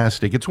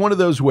fantastic. It's one of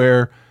those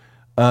where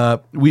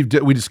We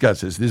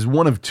discussed this. This is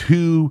one of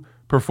two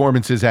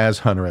performances as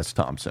Hunter S.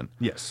 Thompson.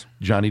 Yes.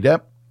 Johnny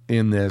Depp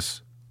in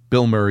this,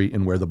 Bill Murray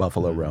in Where the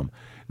Buffalo Roam.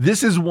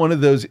 This is one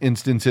of those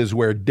instances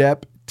where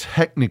Depp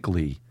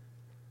technically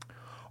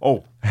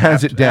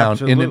has it down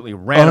in absolutely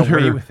an ran utter,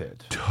 away with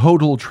it.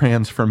 total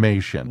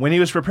transformation. When he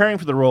was preparing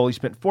for the role, he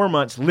spent 4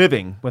 months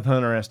living with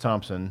Hunter S.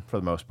 Thompson, for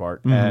the most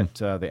part, at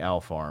the Owl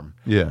Farm.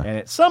 Yeah. And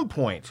at some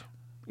point,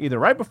 either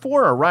right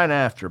before or right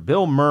after,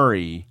 Bill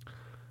Murray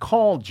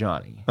called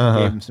Johnny,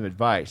 gave him some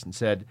advice, and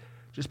said,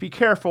 just be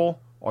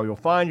careful, or you'll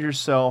find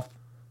yourself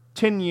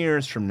 10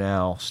 years from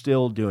now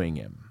still doing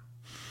him.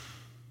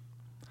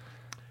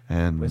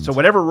 And So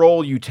whatever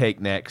role you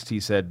take next, he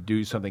said,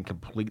 do something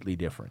completely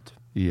different.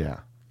 yeah.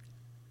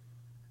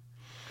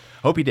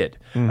 Hope he did.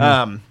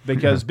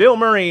 Because Bill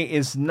Murray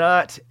is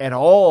not at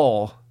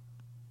all,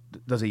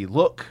 does he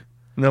look,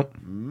 Nope.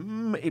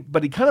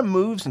 but he kind of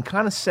moves and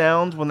kind of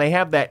sounds when they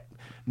have that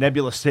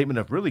nebulous statement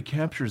of really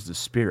captures the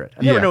spirit.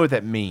 I never Yeah. know what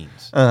that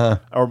means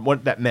or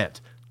what that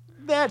meant.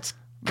 That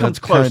comes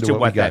close kinda to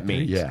what what we got that there.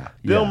 means. Yeah,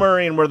 Bill yeah.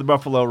 Murray and Where the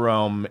Buffalo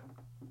Roam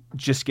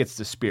just gets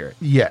the spirit.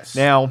 Yes.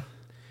 Now,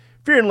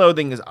 Fear and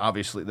Loathing is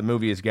obviously, the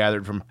movie is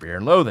gathered from Fear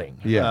and Loathing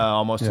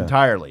almost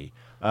entirely.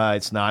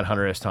 It's not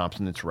Hunter S.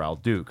 Thompson, it's Raoul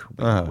Duke.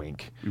 Wink,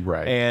 wink.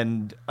 Right.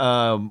 And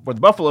Where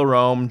the Buffalo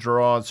Roam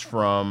draws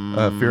from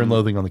Fear and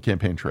Loathing on the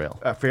Campaign Trail.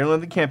 Fear and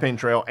Loathing Campaign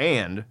Trail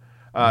and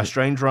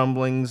Strange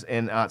Rumblings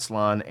in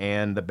Aztlan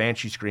and the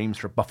Banshee Screams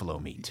for Buffalo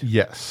Meat.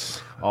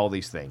 Yes. All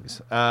these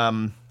things.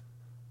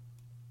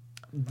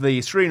 The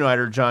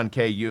screenwriter, John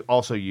Kay,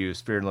 also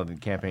used Fear and Loathing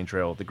Campaign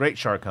Trail, The Great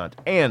Shark Hunt,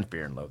 and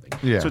Fear and Loathing.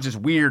 Yeah. So it's this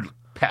weird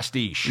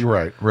pastiche.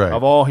 Right.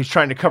 Of all, he's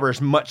trying to cover as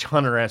much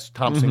Hunter S.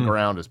 Thompson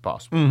ground as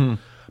possible.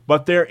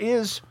 But there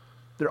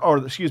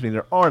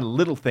are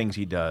little things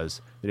he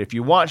does that if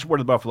you watch Where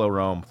the Buffalo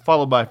Roam,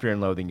 followed by Fear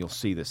and Loathing, you'll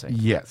see the same.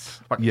 Yes.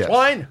 Fucking Yes.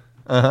 swine.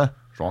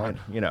 Swine.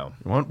 You know.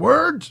 You want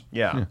words?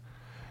 Yeah.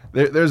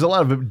 There's a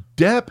lot of it.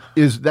 Depp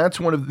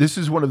this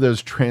is one of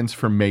those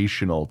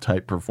transformational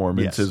type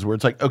performances Yes. where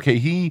it's like, okay,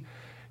 he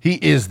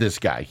is this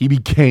guy. He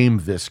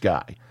became this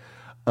guy.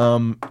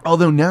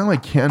 Although now I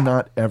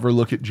cannot ever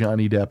look at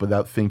Johnny Depp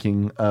without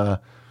thinking,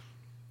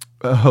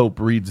 Hope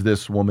reads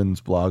this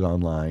woman's blog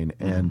online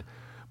and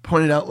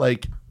pointed out,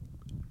 like,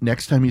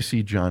 next time you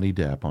see Johnny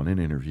Depp on an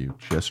interview,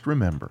 just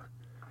remember,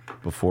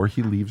 before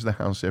he leaves the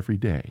house every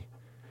day,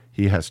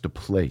 he has to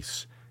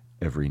place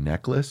every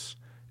necklace,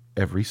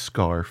 every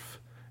scarf,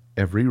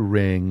 every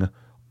ring,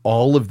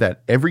 all of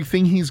that,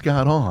 everything he's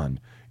got on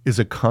is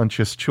a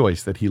conscious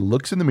choice that he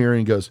looks in the mirror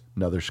and goes,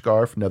 another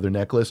scarf, another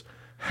necklace,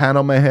 hat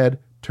on my head,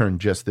 turn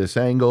just this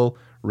angle,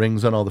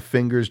 rings on all the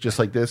fingers, just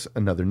like this,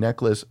 another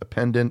necklace, a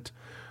pendant.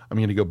 I'm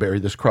going to go bury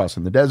this cross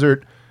in the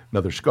desert,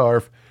 another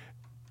scarf.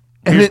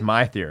 And Here's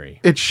my theory.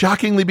 it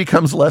shockingly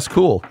becomes less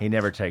cool. He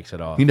never takes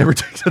it off. He never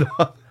takes it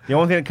off. The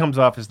only thing that comes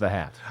off is the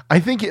hat. I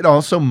think it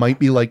also might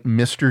be like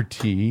Mr.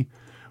 T.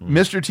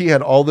 Mr. T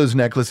had all those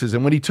necklaces,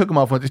 and when he took them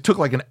off, it took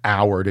like an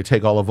hour to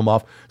take all of them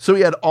off. So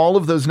he had all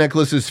of those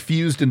necklaces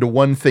fused into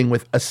one thing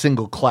with a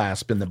single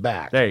clasp in the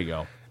back. There you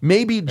go.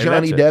 Maybe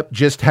Johnny that's Depp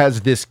just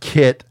has this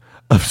kit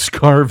of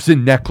scarves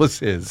and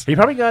necklaces. He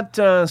probably got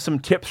some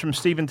tips from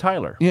Steven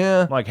Tyler.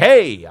 Yeah. Like,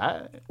 hey,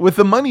 With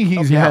the money he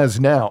you out. has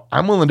now,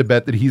 I'm willing to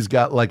bet that he's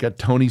got like a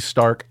Tony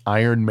Stark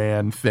Iron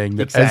Man thing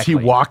that as he Exactly.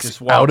 walks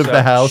Just walks out of the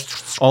up.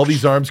 house, all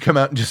these arms come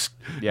out and just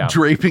Yeah.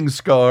 draping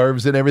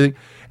scarves and everything.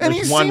 And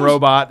there's he one seems,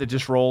 robot that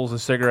just rolls the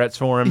cigarettes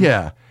for him.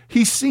 Yeah.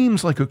 He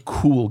seems like a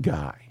cool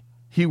guy.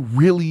 He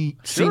really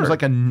seems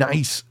like a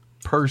nice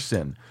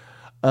person.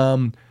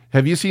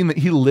 Have you seen that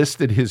he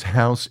listed his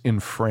house in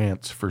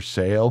France for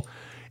sale?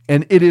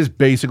 And it is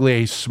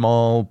basically a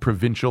small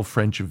provincial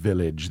French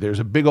village. There's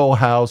a big old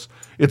house.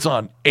 It's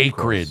on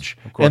acreage.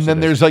 Of course And then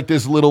it is. there's like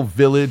this little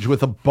village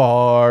with a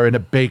bar and a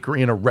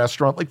bakery and a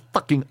restaurant. Like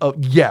fucking,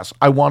 yes,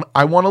 I want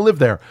to live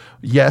there.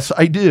 Yes,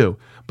 I do.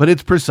 But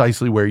it's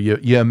precisely where you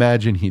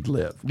imagine he'd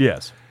live.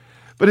 Yes.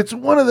 But it's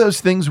one of those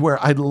things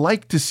where I'd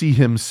like to see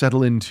him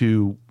settle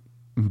into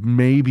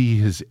maybe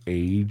his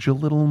age a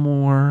little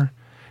more.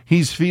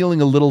 He's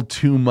feeling a little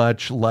too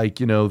much like,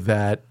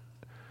 that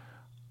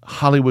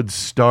Hollywood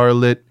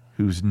starlet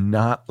who's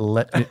not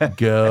letting it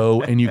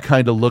go. And you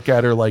kind of look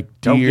at her like,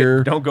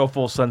 dear. Don't go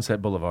full Sunset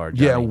Boulevard,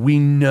 Yeah, Johnny. we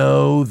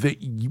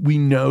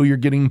know you're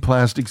getting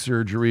plastic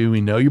surgery.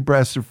 We know your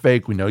breasts are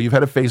fake. We know you've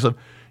had a facelift.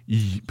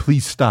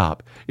 Please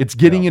stop. It's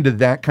getting into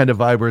that kind of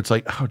vibe where it's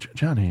like, oh,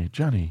 Johnny, no,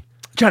 Johnny.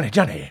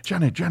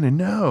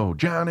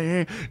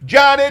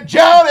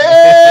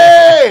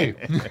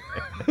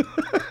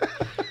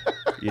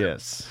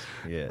 Yes.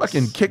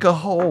 Fucking kick a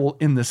hole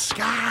in the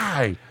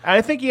sky.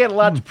 I think he had a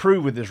lot to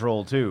prove with this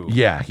role, too.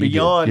 Yeah, he did.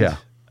 Beyond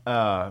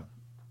Yeah.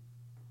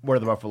 Where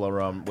the Buffalo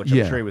Roam, which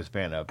Yeah. I'm sure he was a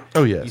fan of.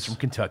 Oh, yes. He's from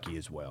Kentucky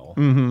as well.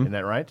 Isn't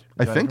that right?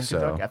 I Johnny's think from so.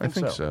 Kentucky? I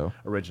think so.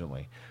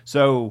 Originally.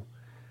 So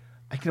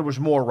I think there was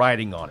more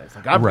writing on it. It's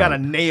like, I've got to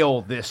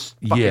nail this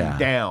fucking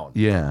down.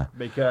 Yeah.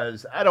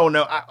 Because I don't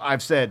know.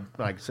 I've said,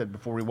 like I said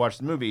before we watched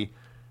the movie,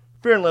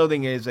 Fear and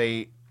Loathing is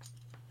a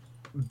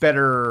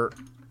better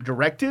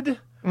directed,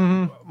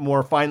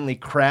 more finely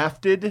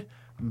crafted,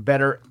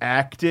 better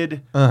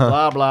acted,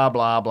 blah, blah,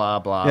 blah, blah,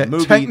 blah. Yeah,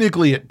 Movie,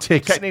 technically, it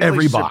ticks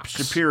every box.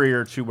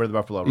 Superior to Where the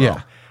Buffalo Roam.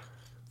 Yeah.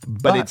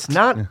 But it's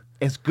not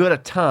as good a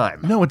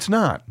time. No, it's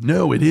not.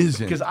 No, it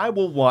isn't. Because I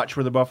will watch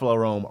Where the Buffalo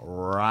Roam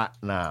right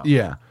now.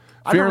 Yeah.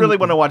 I really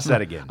want to watch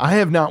that again. I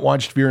have not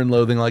watched Fear and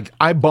Loathing. Like,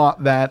 I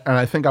bought that, and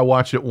I think I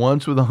watched it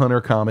once with a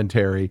Hunter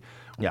commentary.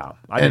 Yeah.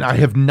 I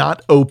have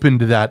not opened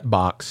that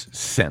box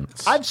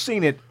since. I've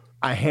seen it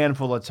a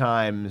handful of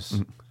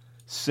times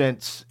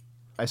since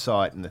I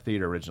saw it in the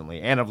theater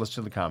originally, and I've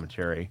listened to the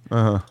commentary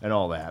and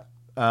all that.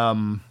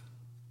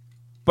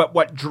 But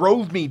what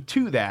drove me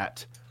to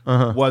that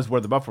was Where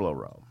the Buffalo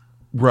Roam.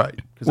 Right.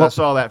 Because I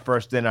saw that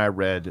first, then I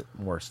read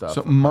more stuff.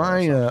 So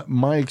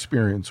my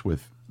experience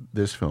with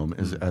this film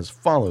is as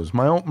follows.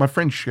 My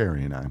friend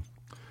Sherry and I,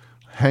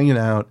 hanging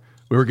out,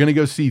 we were going to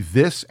go see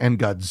this and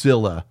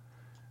Godzilla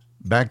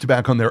back to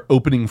back on their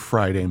opening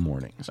Friday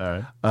mornings.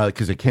 All right.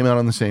 Because it came out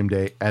on the same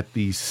day at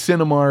the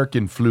Cinemark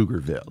in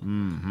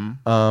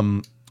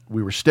Pflugerville.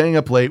 We were staying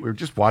up late. We were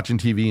just watching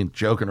TV and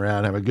joking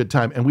around, having a good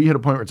time. And we hit a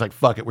point where it's like,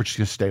 fuck it, we're just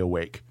going to stay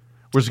awake.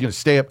 We're just going to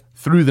stay up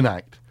through the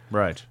night.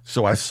 Right.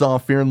 So I saw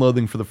Fear and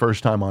Loathing for the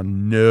first time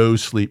on no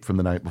sleep from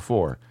the night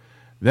before.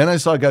 Then I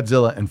saw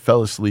Godzilla and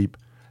fell asleep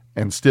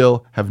and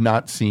still have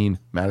not seen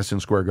Madison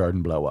Square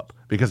Garden blow up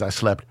because I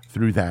slept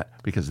through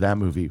that because that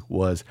movie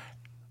was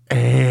ass.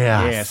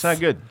 Yeah, it's not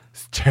good.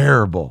 It's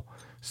terrible.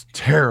 It's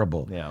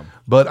terrible. Yeah.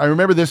 But I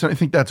remember this, and I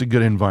think that's a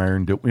good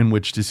environment in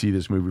which to see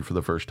this movie for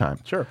the first time.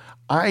 Sure.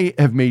 I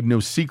have made no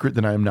secret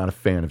that I am not a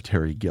fan of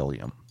Terry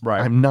Gilliam.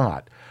 Right. I'm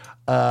not.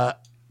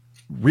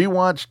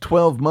 Rewatched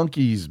 12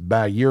 Monkeys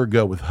about a year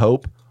ago with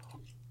Hope.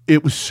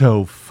 It was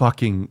so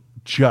fucking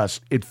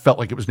it felt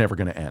like it was never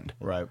going to end.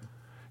 Right.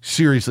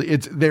 Seriously,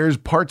 there's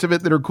parts of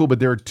it that are cool, but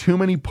there are too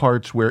many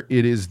parts where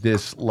it is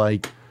this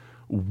like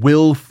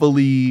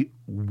willfully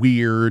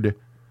weird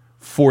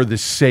for the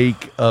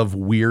sake of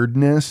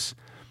weirdness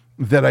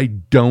that I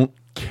don't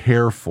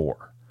care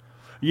for.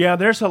 Yeah,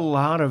 there's a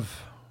lot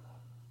of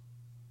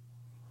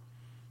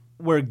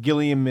where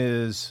Gilliam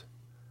is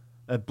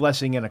a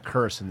blessing and a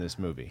curse in this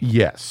movie.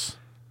 Yes.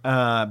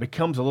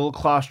 Becomes a little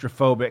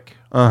claustrophobic,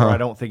 where I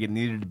don't think it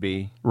needed to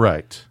be.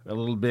 Right. A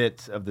little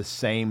bit of the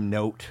same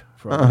note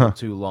for a little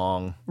too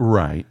long.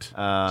 Right.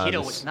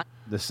 It's not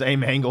the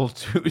same angle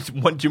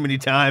one too many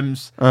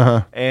times,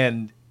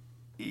 and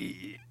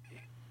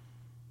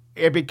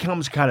it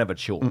becomes kind of a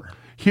chore.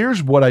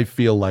 Here's what I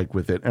feel like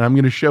with it, and I'm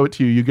going to show it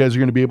to you. You guys are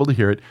going to be able to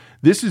hear it.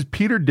 This is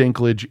Peter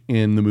Dinklage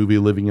in the movie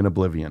Living in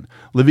Oblivion.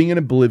 Living in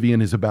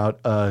Oblivion is about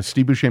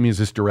Steve Buscemi as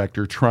this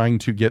director trying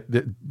to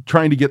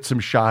get some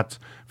shots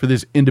for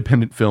this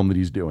independent film that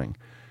he's doing.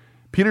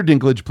 Peter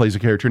Dinklage plays a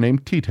character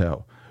named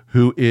Tito,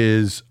 who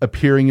is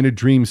appearing in a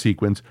dream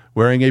sequence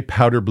wearing a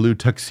powder blue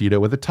tuxedo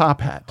with a top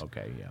hat.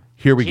 Okay, yeah.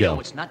 Here we Tito, go.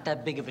 it's not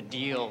that big of a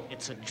deal.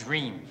 It's a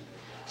dream.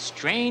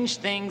 Strange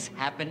things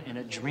happen in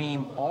a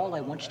dream. All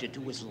I want you to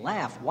do is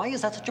laugh. Why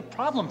is that such a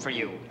problem for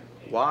you?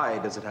 Why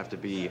does it have to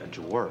be a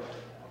dwarf?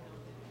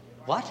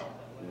 What?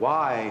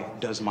 Why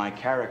does my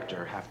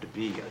character have to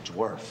be a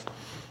dwarf?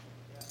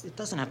 It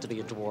doesn't have to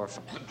be a dwarf.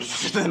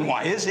 Then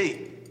why is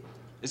he?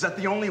 Is that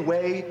the only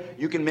way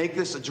you can make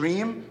this a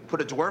dream?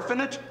 Put a dwarf in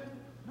it?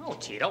 No,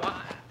 Tito.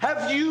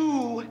 Have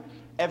you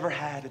ever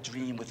had a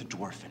dream with a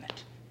dwarf in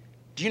it?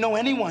 Do you know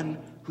anyone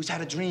who's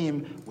had a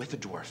dream with a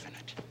dwarf in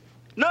it?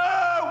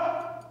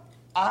 No!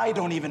 I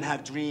don't even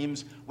have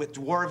dreams with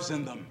dwarves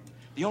in them.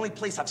 The only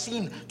place I've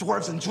seen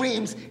dwarves in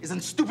dreams is in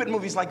stupid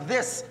movies like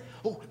this.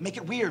 Oh, make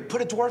it weird.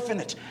 Put a dwarf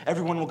in it.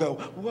 Everyone will go,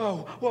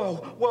 whoa, whoa,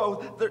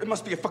 whoa. It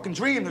must be a fucking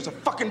dream. There's a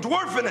fucking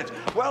dwarf in it.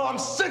 Well, I'm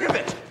sick of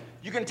it.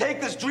 You can take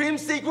this dream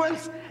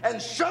sequence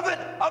and shove it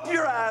up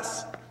your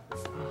ass.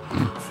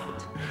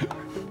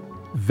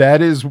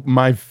 That is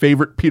my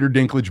favorite Peter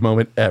Dinklage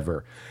moment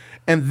ever.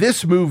 And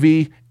this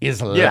movie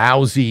is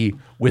lousy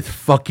with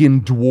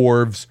fucking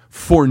dwarves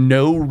for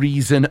no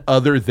reason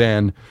other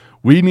than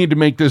we need to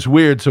make this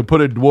weird, so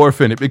put a dwarf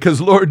in it.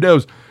 Because Lord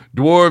knows,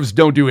 dwarves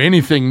don't do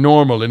anything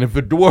normal. And if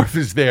a dwarf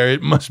is there,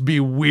 it must be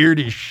weird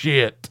as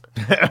shit.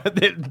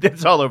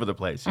 It's all over the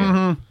place. Yeah.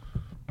 Mm-hmm.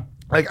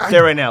 Like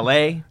they're in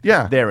L.A.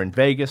 Yeah. They're in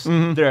Vegas.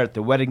 Mm-hmm. They're at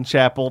the wedding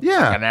chapel.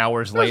 Yeah. And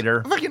hours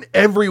later. Fucking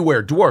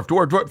everywhere.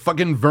 Dwarf.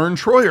 Fucking Vern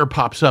Troyer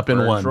pops up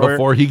in one Troyer.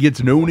 before he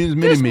gets known as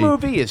Mini-Me. This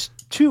movie is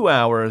 2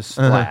 hours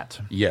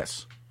flat.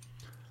 Yes.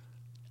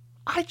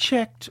 I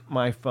checked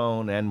my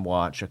phone and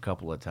watch a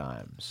couple of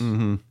times.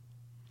 Mm-hmm.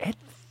 It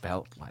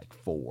felt like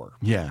 4.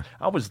 Yeah.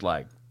 I was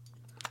like,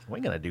 we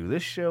going to do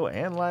this show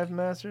and Live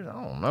Masters? I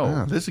don't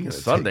know. Oh, this is gonna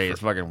Sunday is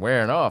fucking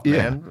wearing off,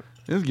 man.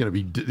 This is going to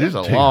be... This is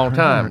a long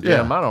time,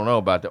 Jim. Yeah. I don't know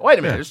about that. Wait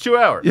a minute. It's 2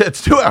 hours. Yeah,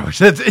 it's 2 hours.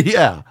 That's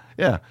yeah.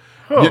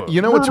 Oh.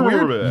 You know what's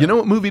weird? You know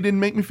what movie didn't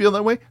make me feel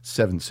that way?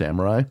 Seven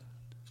Samurai.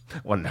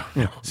 Well,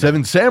 no.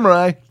 Seven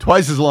Samurai,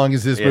 twice as long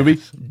as this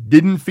movie.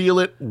 Didn't feel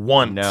it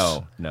once.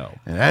 No.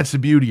 And that's the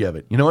beauty of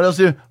it. You know what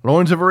else?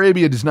 Lawrence of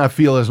Arabia does not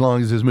feel as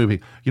long as this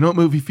movie. You know what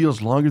movie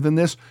feels longer than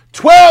this?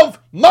 12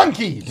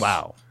 Monkeys!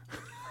 Wow.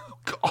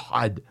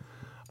 God.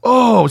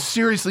 Oh,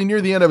 seriously,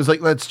 near the end, I was like,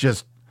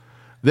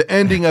 the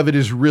ending of it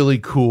is really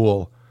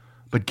cool,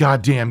 but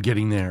goddamn,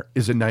 getting there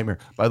is a nightmare.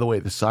 By the way,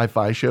 the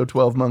sci-fi show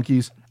 12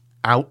 Monkeys,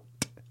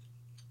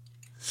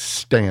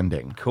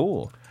 outstanding.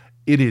 Cool.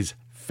 It is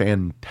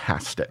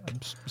fantastic.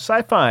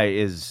 Sci-fi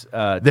is...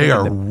 They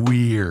are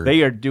weird.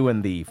 They are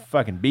doing the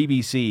fucking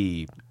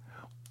BBC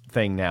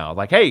thing now.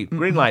 Like, hey,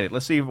 greenlight it.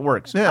 Let's see if it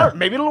works. Yeah. Or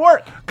maybe it'll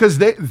work.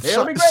 Because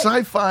It'll be great.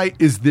 sci-fi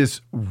is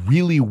this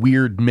really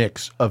weird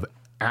mix of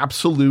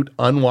absolute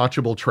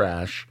unwatchable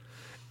trash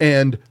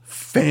and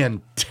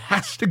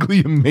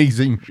fantastically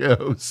amazing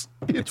shows.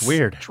 It's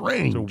weird.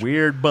 Strange. It's a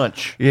weird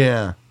bunch.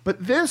 Yeah.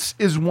 But this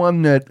is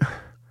one that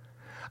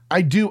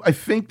I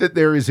think that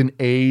there is an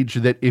age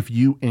that if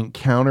you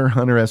encounter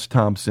Hunter S.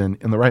 Thompson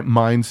in the right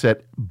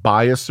mindset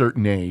by a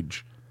certain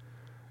age,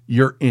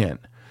 you're in.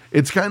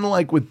 It's kind of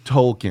like with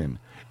Tolkien.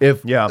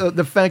 If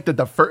the fact that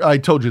I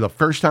told you the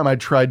first time I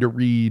tried to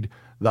read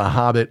The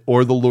Hobbit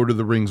or the Lord of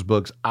the Rings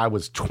books, I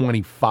was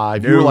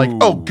 25. You were like,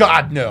 oh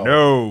God, no.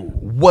 No.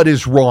 What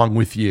is wrong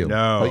with you?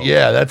 No. But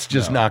yeah, that's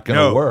just not going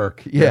to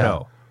work.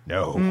 Yeah.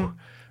 No.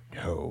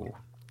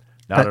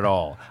 Not at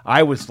all.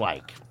 I was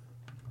like,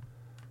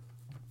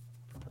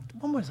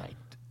 when was I?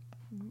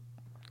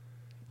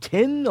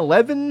 10,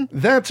 11?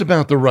 That's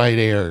about the right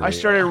area. I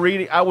started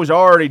reading. I was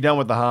already done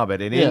with The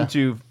Hobbit and Yeah.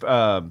 into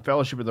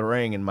Fellowship of the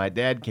Ring, and my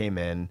dad came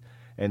in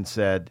and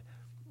said,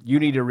 you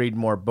need to read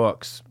more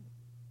books.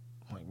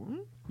 I'm like,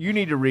 you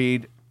need to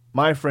read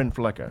My Friend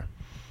Flicker.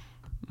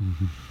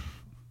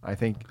 I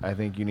think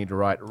you need to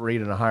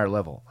read at a higher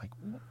level. Like,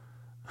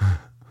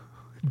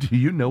 do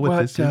you know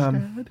what this is,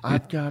 Dad?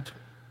 I've got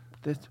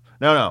this.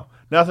 No,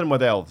 nothing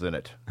with elves in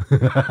it.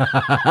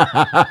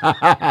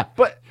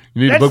 But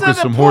You need a that's book not with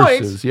the some point.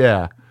 horses.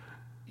 Yeah.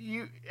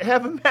 You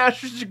have a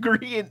master's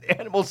degree in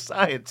animal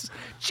science.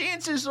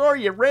 Chances are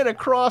you ran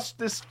across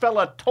this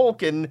fella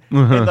Tolkien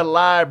in the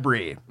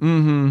library.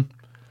 Mm-hmm.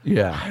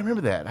 Yeah. I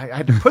remember that. I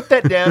had to put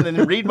that down and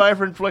then read My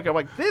Friend Flicker. I'm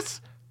like,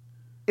 this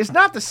is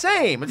not the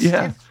same. It's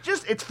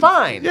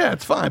fine. Yeah,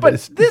 it's fine. But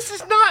it's, this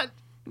is not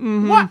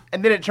what?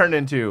 And then it turned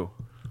into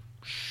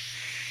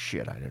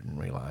shit. I didn't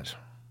realize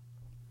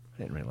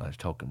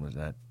Tolkien was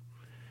that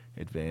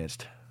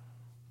advanced.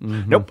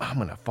 Nope, I'm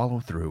going to follow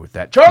through with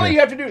that. Charlie, you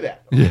have to do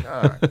that. Yeah.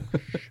 All right.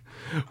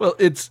 Well,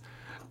 it's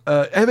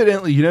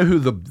evidently, you know who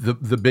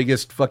the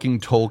biggest fucking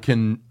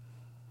Tolkien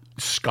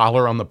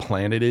scholar on the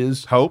planet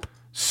is? Hope?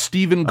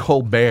 Stephen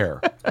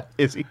Colbert.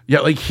 Is he? Yeah,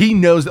 like he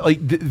knows, like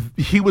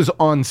he was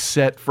on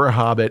set for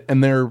Hobbit,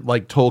 and they're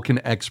like Tolkien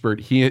expert.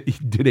 He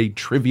did a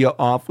trivia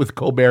off with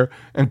Colbert,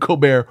 and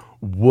Colbert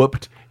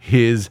whooped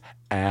his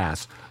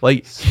ass.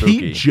 Like Spooky.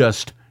 he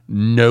just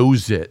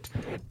knows it.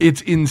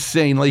 It's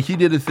insane. Like he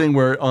did a thing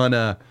where on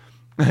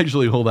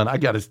actually, hold on, I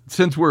got to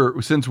since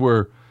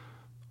we're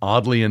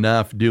oddly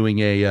enough doing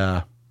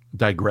a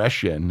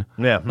digression.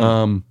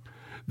 Yeah.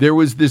 There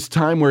was this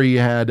time where he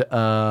had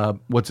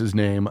what's his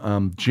name,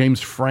 James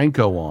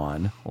Franco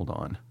on. Hold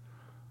on.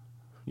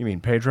 You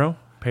mean Pedro?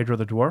 Pedro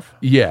the Dwarf?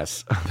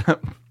 Yes.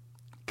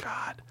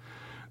 God.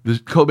 The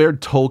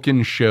Colbert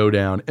Tolkien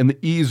showdown and the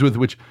ease with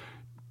which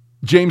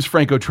James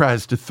Franco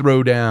tries to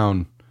throw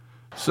down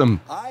some.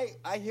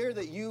 I hear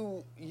that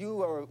you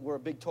were a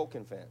big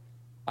Tolkien fan.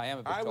 I am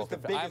a big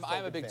Tolkien fan.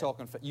 I'm a big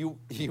Tolkien fan. You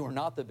were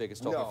not the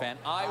biggest Tolkien fan.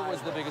 I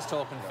was the biggest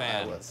Tolkien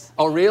fan.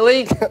 Oh,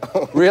 really?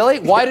 Really?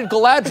 Why did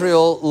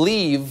Galadriel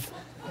leave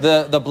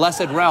the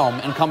Blessed Realm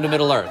and come to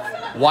Middle-earth?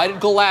 Why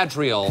did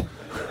Galadriel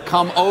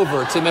come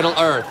over to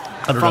Middle-earth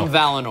from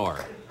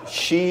Valinor?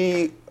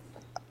 She,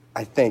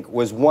 I think,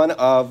 was one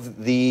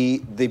of the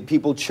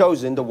people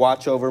chosen to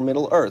watch over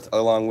Middle-earth,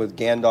 along with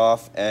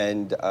Gandalf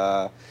and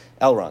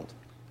Elrond.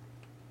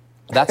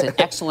 That's an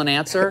excellent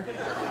answer.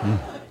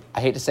 I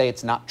hate to say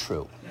it's not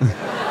true.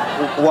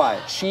 Why?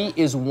 She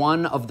is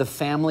one of the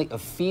family of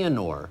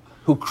Fëanor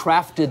who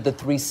crafted the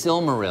 3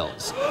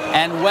 Silmarils.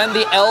 And when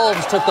the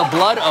elves took the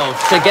blood oath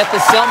to get the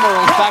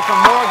Silmarils back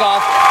from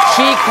Morgoth,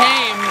 she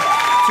came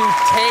to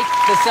take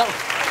the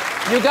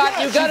You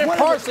got it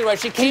partially right.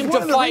 She came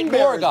to fight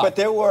Morgoth. But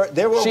there were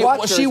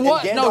watchers, and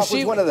Gandalf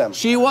was one of them.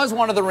 She was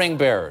one of the ring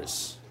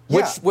bearers.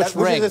 Which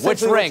ring?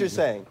 Which ring? What you're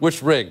saying.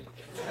 Which ring?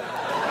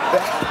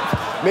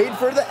 Made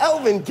for the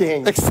Elven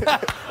King.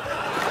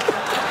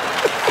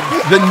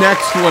 The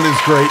next one is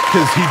great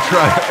because he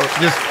tried.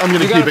 I'm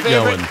going to keep it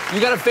going. You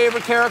got a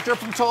favorite character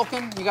from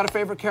Tolkien? You got a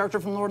favorite character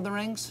from Lord of the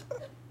Rings?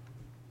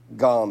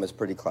 Gollum is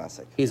pretty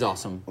classic. He's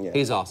awesome. Yeah.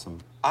 He's awesome.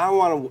 I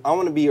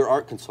want to be your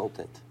art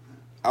consultant.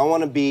 I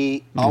want to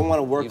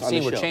work You've on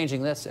seen the show. We're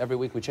changing this every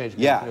week. We change.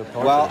 Yeah.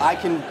 Well, I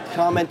can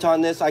comment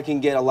on this. I can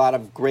get a lot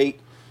of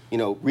great,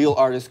 real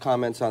artist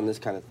comments on this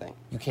kind of thing.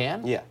 You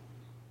can? Yeah.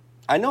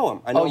 I know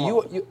them. I know them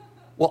all.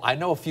 Well, I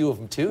know a few of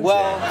them too.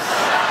 Well,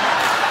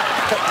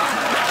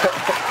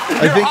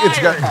 I think it's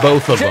got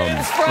both of them.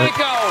 James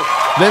Franco.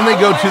 Then they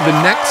go to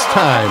the next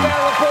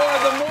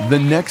time. The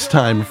next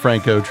time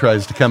Franco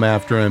tries to come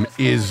after him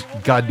is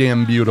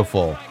goddamn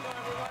beautiful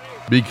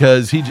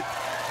because he.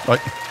 How are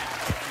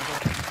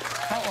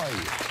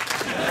you?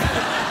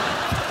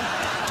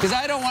 Because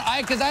I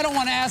quiet because I don't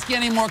want to ask you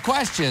any more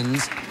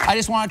questions. I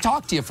just want to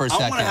talk to you for a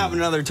second. I want to have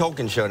another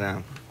Tolkien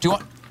showdown. Do you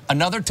want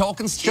another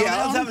Tolkien showdown?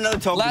 Yeah, let's have another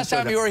Tolkien showdown. Last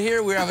time you were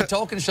here, we were having a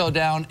Tolkien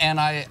showdown, and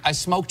I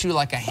smoked you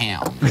like a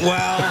ham.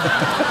 Well,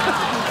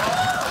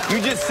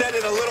 you just said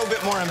it a little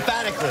bit more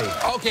emphatically.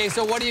 Okay,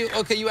 so what do you...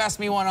 Okay, you ask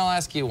me one, I'll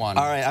ask you one.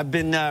 All right, I've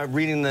been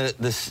rereading the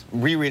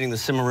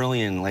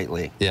Silmarillion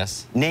lately.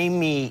 Yes. Name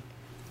me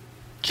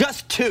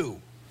just two.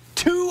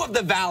 Two of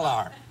the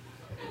Valar.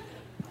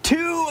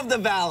 Two of the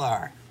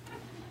Valar.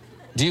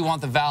 Do you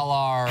want the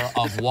Valar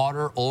of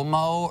Water,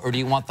 Ulmo, or do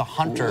you want the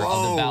Hunter of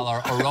the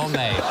Valar, Orome?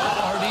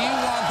 Or do you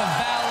want the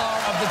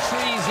Valar of the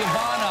trees,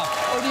 Yavanna?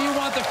 Or do you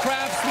want the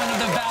craftsman of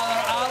the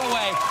Valar,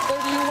 Alloy? Or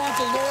do you want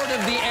the Lord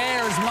of the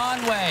Airs,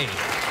 Manwë?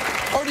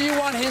 Or do you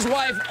want his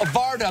wife,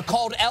 Varda,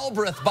 called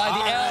Elbreth by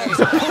the elves,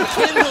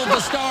 who kindled the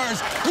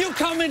stars? You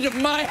come into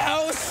my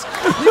house?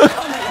 You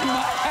come into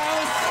my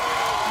house?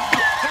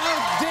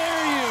 How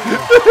dare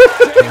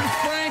you? James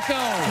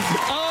Franco!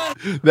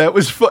 That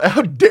was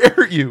how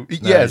dare you?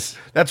 Nice. Yes,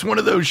 that's one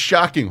of those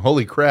shocking.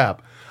 Holy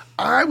crap!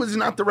 I was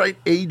not the right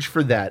age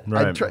for that.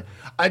 Right.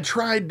 I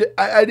tried.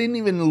 I didn't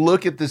even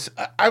look at this.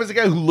 I was the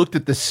guy who looked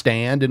at The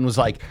Stand and was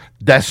like,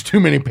 "That's too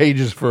many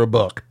pages for a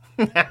book."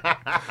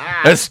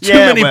 That's too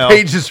many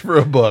pages for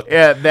a book.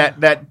 Yeah,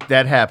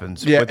 that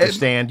happens with The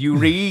Stand. You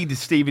read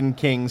Stephen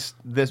King's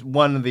this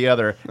one or the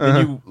other,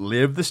 and you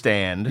live The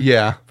Stand.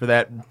 Yeah. For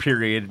that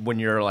period when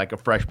you're like a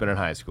freshman in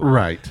high school.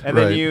 Right. And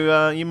then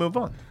you move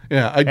on.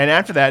 Yeah. And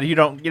after that, you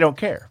don't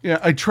care. Yeah.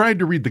 I tried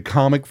to read the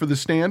comic for The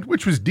Stand,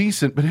 which was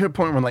decent, but hit a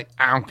point where I'm like,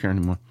 I don't care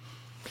anymore.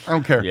 I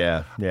don't care.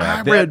 Yeah.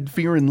 I read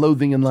Fear and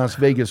Loathing in Las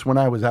Vegas when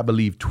I was, I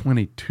believe,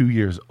 22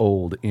 years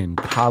old in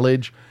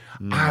college.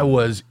 I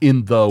was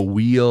in the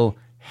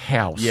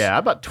wheelhouse. Yeah,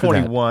 about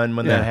 21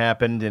 when that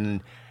happened,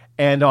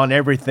 and on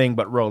everything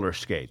but roller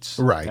skates.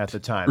 Right. At the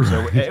time.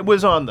 So it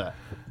was on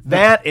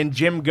that and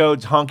Jim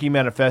Goad's Honky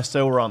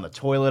Manifesto were on the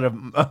toilet of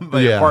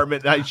my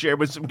apartment I shared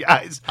with some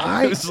guys.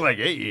 It was like,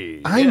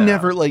 hey. I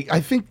never,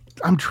 I think,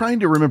 I'm trying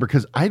to remember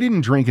because I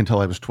didn't drink until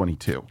I was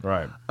 22.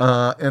 Right.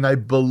 And I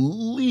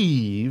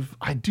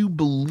do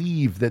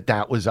believe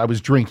that was, I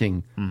was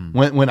drinking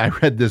when I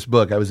read this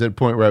book. I was at a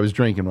point where I was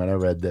drinking when I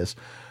read this.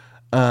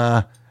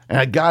 And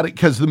I got it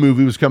because the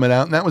movie was coming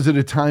out, and that was at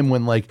a time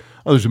when,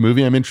 there's a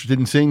movie I'm interested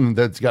in seeing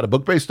that's got a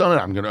book based on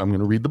it. I'm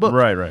gonna read the book,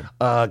 right.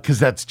 Because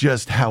that's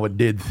just how it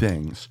did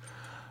things.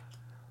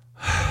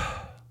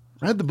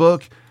 Read the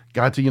book,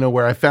 got to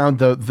where I found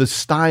the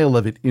style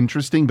of it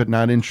interesting, but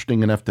not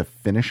interesting enough to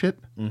finish it,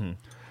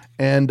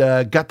 and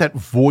got that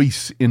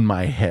voice in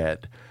my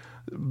head.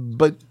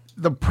 But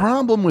the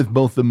problem with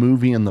both the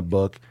movie and the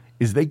book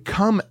is they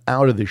come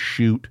out of the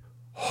chute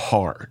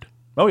hard.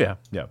 Oh yeah.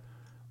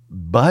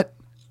 But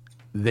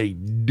they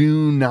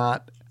do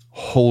not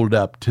hold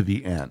up to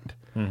the end.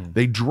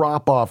 They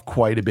drop off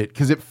quite a bit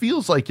because it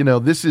feels like,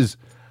 this is,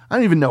 I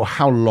don't even know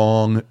how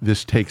long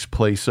this takes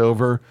place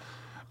over,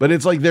 but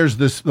it's like there's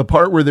the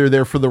part where they're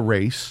there for the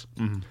race,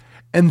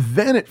 and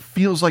then it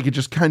feels like it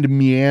just kind of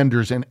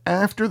meanders. And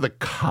after the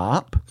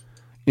cop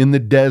in the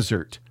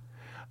desert,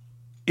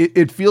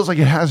 it feels like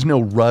it has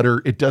no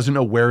rudder. It doesn't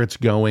know where it's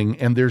going,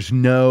 and there's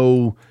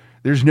no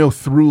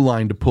through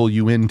line to pull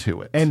you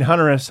into it. And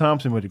Hunter S.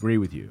 Thompson would agree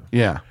with you.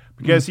 Yeah.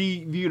 Because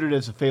he viewed it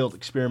as a failed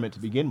experiment to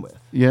begin with.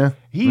 Yeah.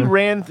 He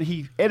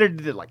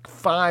edited it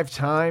 5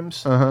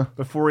 times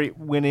before he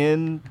went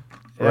in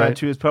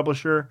to his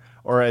publisher,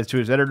 or to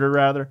his editor,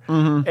 rather.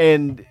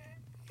 And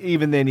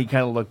even then, he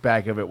kind of looked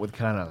back of it with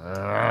kind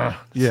of,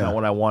 it's not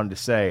what I wanted to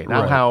say,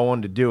 not how I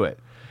wanted to do it.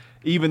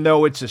 Even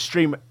though it's a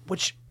stream,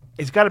 which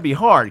it's got to be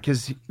hard,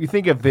 because you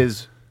think of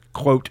his,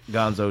 quote,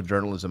 gonzo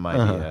journalism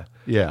idea.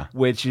 Yeah.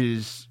 Which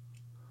is,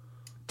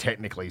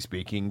 technically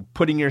speaking,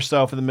 putting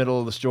yourself in the middle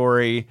of the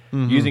story,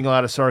 using a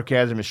lot of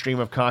sarcasm and stream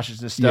of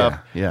consciousness stuff.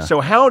 Yeah. So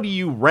how do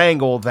you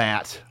wrangle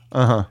that?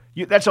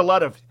 That's a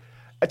lot of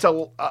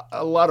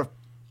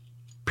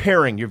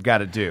pairing you've got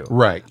to do.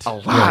 Right. A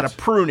lot of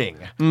pruning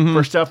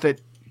for stuff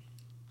that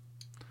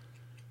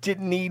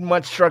didn't need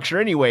much structure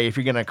anyway, if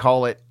you're going to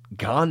call it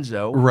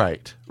gonzo.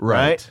 Right.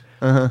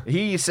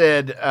 He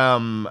said,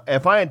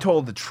 if I had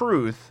told the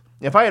truth,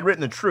 if I had written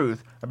the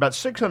truth, about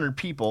 600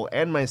 people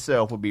and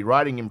myself would be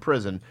rotting in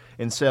prison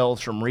in cells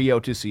from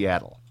Rio to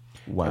Seattle.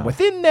 Wow. And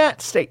within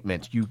that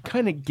statement, you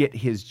kind of get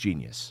his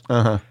genius.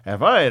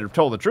 If I had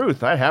told the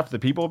truth, half the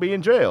people would be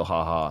in jail.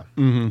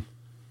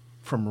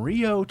 From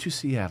Rio to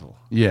Seattle.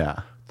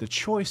 Yeah. The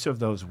choice of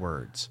those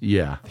words.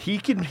 Yeah. He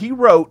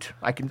wrote,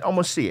 I can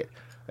almost see it.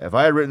 If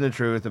I had written the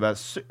truth, about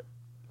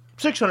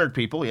 600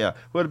 people,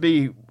 would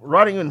be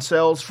rotting in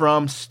cells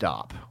from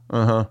stop.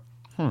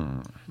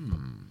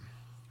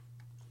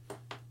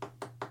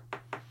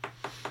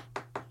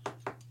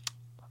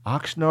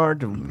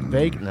 Oxnard to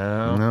Vegas?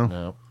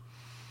 No.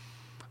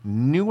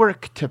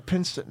 Newark to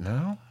Princeton?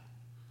 No.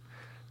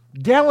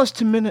 Dallas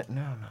to Minnesota?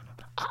 No.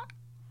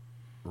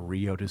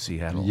 Rio to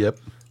Seattle? Yep.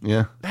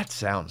 Yeah. That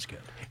sounds good.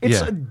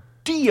 It's a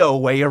Dio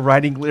way of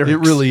writing lyrics. It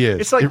really is.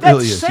 It's like, it that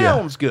really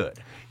sounds good.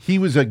 He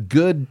was a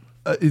good...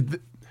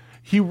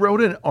 He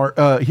wrote an art.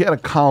 He had a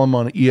column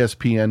on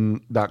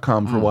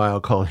ESPN.com for a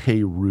while called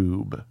 "Hey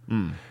Rube,"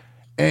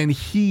 and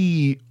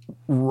he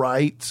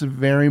writes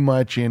very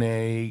much in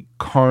a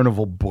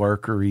carnival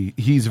barkery.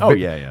 He's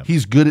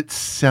he's good at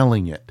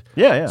selling it.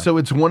 Yeah. So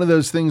it's one of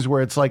those things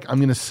where it's like, I'm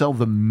going to sell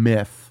the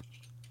myth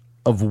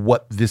of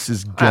what this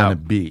is gonna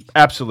be.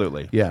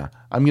 Absolutely. Yeah,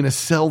 I'm going to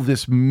sell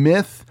this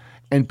myth,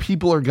 and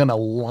people are going to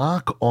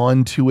lock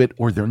onto it,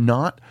 or they're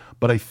not.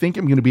 But I think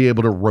I'm going to be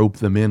able to rope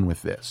them in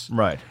with this.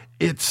 Right.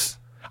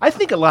 I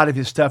think a lot of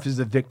his stuff is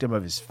the victim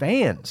of his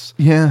fans.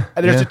 Yeah.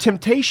 And there's a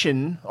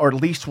temptation, or at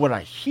least what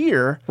I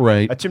hear,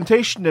 right, a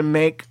temptation to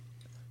make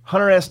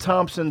Hunter S.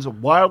 Thompson's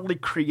wildly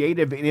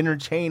creative and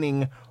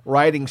entertaining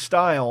writing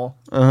style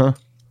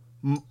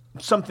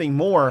something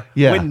more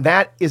when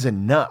that is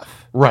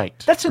enough. Right.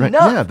 That's right.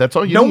 enough. Yeah, that's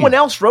all you No need. one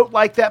else wrote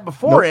like that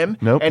before him.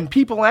 Nope. And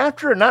people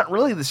after are not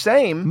really the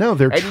same. No,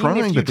 they're and trying,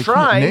 even if you but they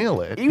try, can't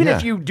nail it. Even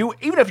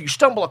if you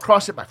stumble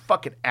across it by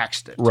fucking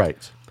accident.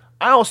 Right.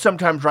 I'll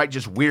sometimes write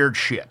just weird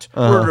shit.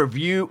 Wrote a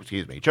review,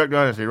 Chuck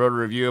Donnelly wrote a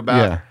review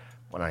about,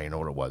 well, I don't even know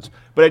what it was,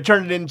 but I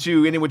turned it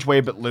into Any Which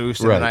Way But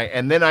Loose,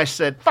 and then I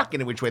said, fuck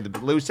Any Which Way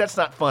But Loose, that's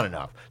not fun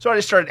enough. So I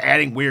just started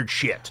adding weird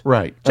shit.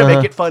 Right. To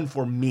make it fun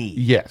for me.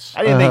 Yes.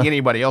 I didn't think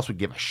anybody else would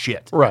give a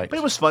shit. Right. But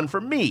it was fun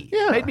for me.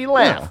 Yeah. It made me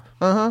laugh.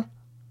 Yeah.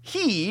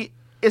 He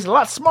is a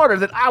lot smarter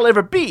than I'll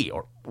ever be,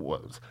 or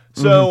was.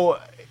 So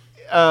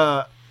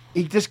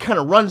he just kind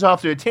of runs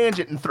off to a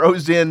tangent and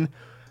throws in,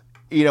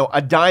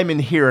 a diamond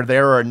here or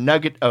there, or a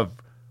nugget of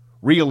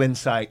real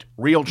insight,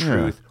 real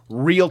truth,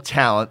 real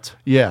talent.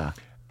 Yeah.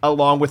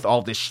 Along with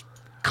all this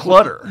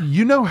clutter.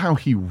 You know how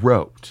he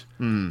wrote.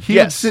 He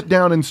would sit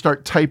down and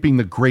start typing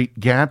The Great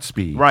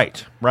Gatsby.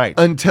 Right.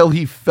 Until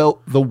he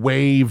felt the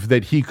wave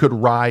that he could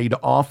ride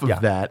off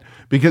of that,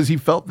 because he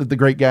felt that The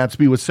Great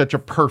Gatsby was such a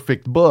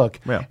perfect book.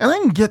 Yeah. And I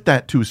can get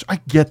that to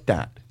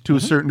a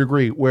certain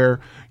degree, where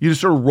you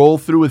just sort of roll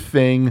through a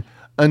thing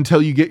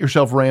until you get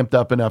yourself ramped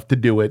up enough to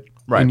do it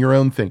in your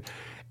own thing.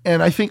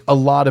 And I think a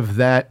lot of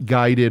that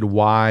guided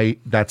why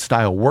that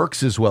style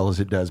works as well as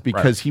it does,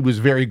 because he was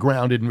very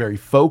grounded and very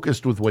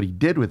focused with what he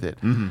did with it.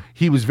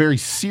 He was very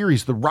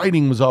serious. The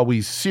writing was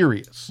always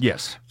serious.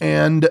 Yes.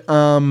 And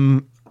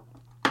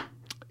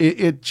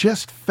it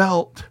just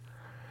felt...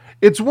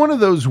 It's one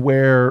of those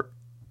where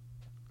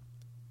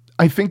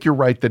I think you're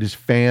right that his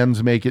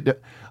fans make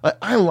it...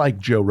 I like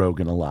Joe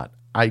Rogan a lot.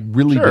 I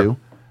really do.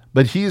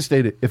 But he has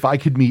stated, if I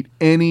could meet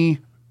any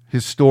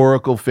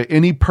historical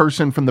any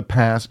person from the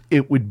past,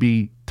 it would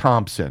be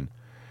Thompson.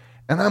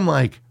 And I'm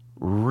like,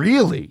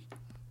 really?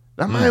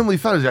 My only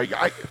thought is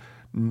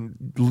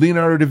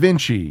Leonardo da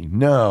Vinci.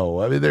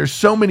 No. I mean, there's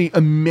so many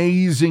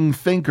amazing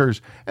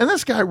thinkers. And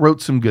this guy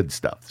wrote some good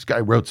stuff. This guy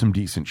wrote some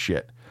decent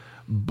shit.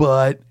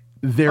 But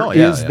there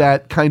is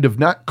that kind of,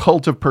 not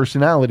cult of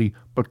personality,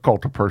 but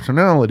cult of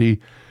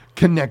personality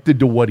connected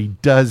to what he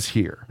does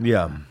here.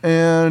 Yeah.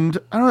 And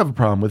I don't have a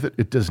problem with it.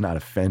 It does not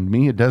offend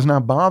me. It does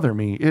not bother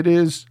me. It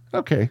is,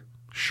 okay,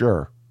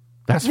 sure.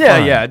 That's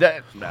fine.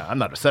 Yeah. I'm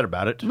not upset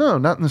about it. No,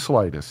 not in the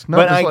slightest.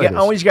 I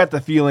always got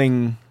the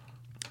feeling,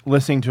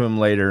 listening to him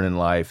later in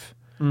life,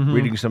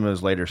 reading some of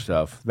his later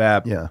stuff,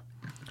 that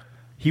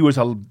he was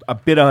a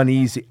bit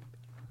uneasy,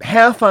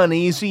 half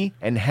uneasy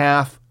and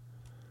half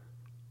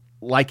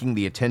liking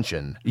the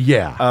attention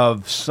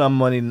of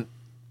someone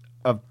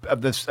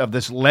of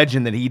this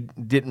legend that he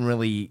didn't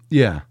really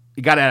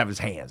he got out of his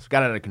hands,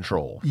 got out of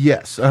control.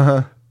 Yes. He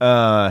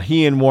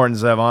and Warren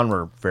Zevon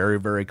were very,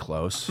 very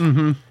close.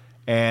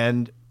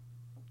 And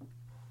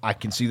I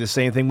can see the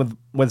same thing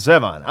with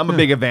Zevon. I'm a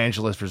big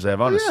evangelist for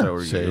Zevon, so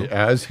are you.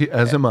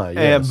 As am I,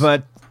 yes.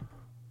 But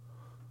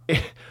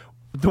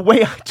the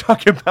way I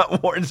talk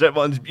about Warren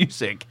Zevon's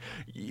music,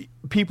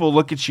 people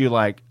look at you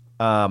like,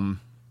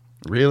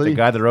 really? The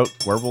guy that wrote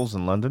Werewolves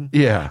in London?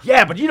 Yeah.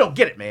 Yeah, but you don't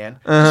get it, man.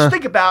 Just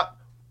think about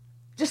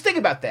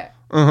that.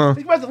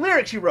 Think about the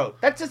lyrics you wrote.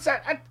 That's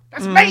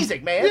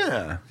amazing, man.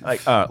 Yeah.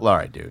 Like, all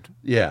right, dude.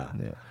 Yeah.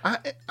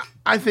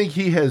 I think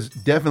he has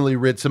definitely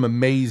written some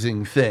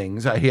amazing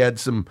things. He had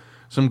some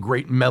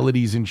great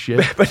melodies and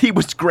shit. But he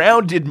was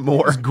grounded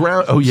more.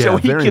 Oh, yeah, so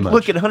he very could much.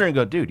 look at Hunter and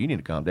go, dude, you need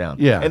to calm down.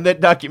 Yeah. And that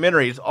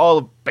documentary is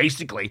all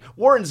basically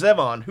Warren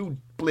Zevon, who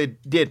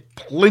did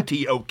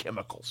plenty of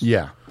chemicals.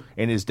 Yeah.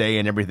 In his day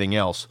and everything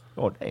else.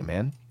 Oh, hey,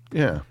 man.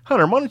 Yeah.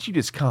 Hunter, why don't you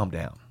just calm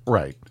down?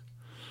 Right.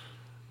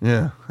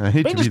 Yeah. I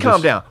hate to just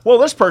calm down. Well,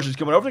 this person's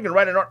coming over. They're going to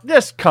write an art.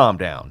 Just calm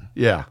down.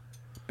 Yeah.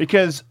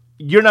 Because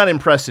you're not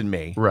impressing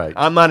me. Right.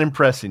 I'm not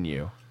impressing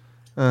you.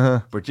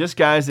 We're just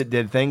guys that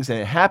did things and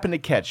it happened to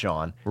catch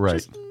on. Right.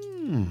 Just,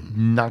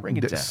 bring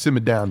it down. Simmer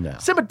down now.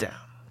 Simmer down.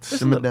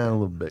 Simmer down a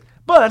little bit.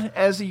 But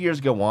as the years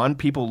go on,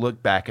 people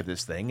look back at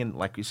this thing, and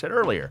like we said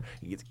earlier,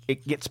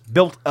 it gets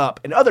built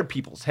up in other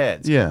people's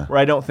heads. Yeah. Where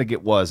I don't think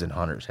it was in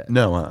Hunter's head.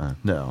 No,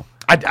 no.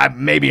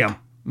 Maybe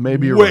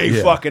you're way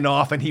right, fucking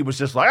off, and he was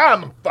just like,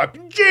 I'm a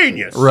fucking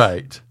genius.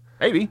 Right.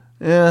 Maybe.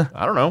 Yeah.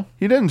 I don't know.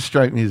 He didn't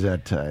strike me as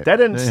that type. That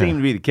didn't seem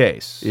to be the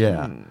case.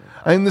 Yeah.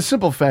 I mean, the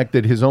simple fact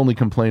that his only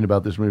complaint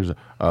about this movie is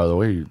the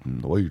way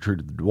you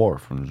treated the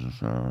dwarf.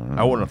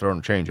 I wouldn't have thrown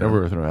a change. I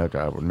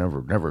would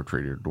never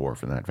treated a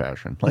dwarf in that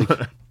fashion. Like,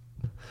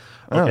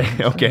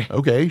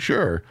 okay,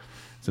 sure.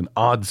 It's an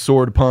odd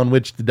sword upon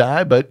which to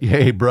die, but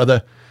hey,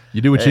 brother,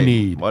 you do what you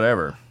need.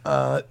 Whatever.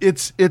 But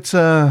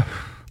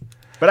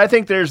I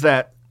think there's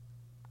that.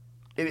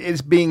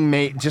 It's being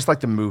made just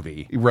like the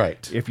movie,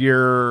 right? If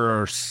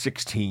you're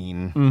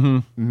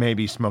 16,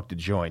 maybe smoked a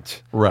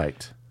joint,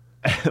 right?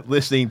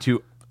 Listening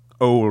to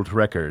old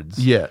records,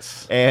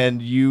 yes,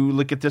 and you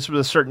look at this with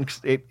a certain,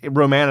 it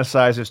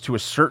romanticizes to a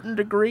certain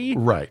degree,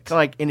 right? Kind of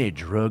like in a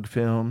drug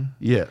film,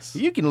 yes.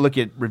 You can look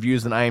at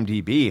reviews on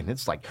IMDb, and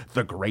it's like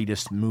the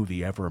greatest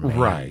movie ever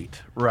made,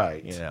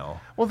 right. You know,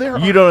 well,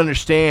 you don't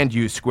understand,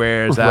 you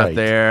squares out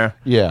there,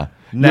 yeah.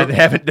 That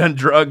haven't done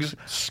drugs.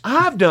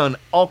 I've done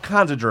all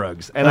kinds of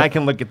drugs, and I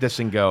can look at this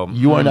and go,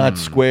 you are not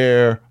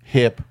square,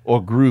 hip,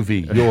 or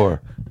groovy.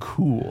 You're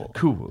cool.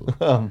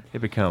 It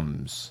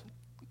becomes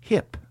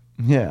hip.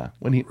 Yeah.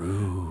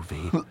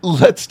 Groovy.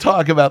 Let's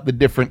talk about the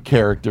different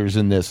characters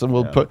in this, and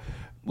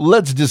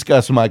let's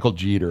discuss Michael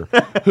Jeter,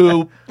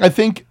 who I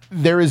think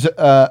there is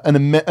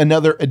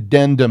another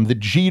addendum, the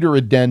Jeter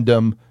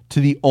addendum to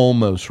the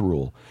almost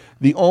rule.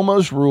 The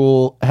almost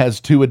rule has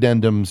two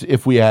addendums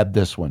if we add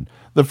this one.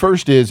 The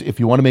first is, if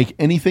you want to make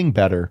anything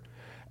better,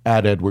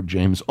 add Edward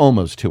James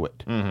Olmos to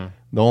it.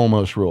 The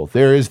almost rule.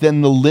 There is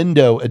then the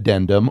Lindo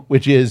addendum,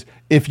 which is,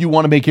 if you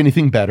want to make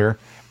anything better,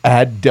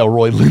 add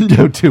Delroy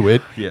Lindo to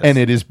it, and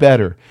it is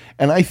better.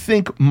 And I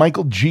think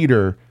Michael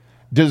Jeter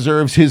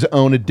deserves his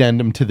own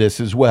addendum to this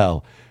as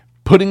well.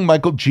 Putting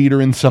Michael Jeter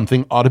in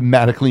something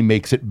automatically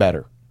makes it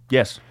better.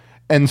 Yes.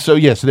 And so,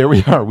 yes, there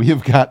we are. We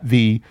have got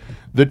the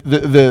two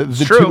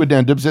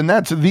addendums, and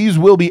these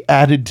will be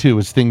added to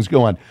as things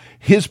go on.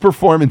 His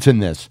performance in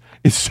this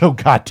is so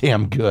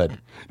goddamn good.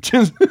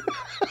 Just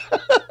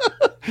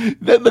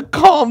the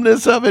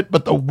calmness of it,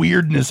 but the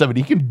weirdness of it.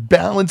 He can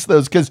balance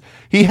those because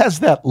he has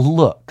that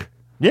look.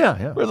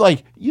 Yeah. We're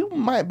like, you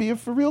might be a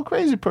for real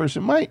crazy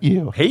person, might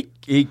you?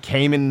 He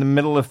came in the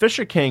middle of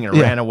Fisher King and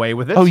ran away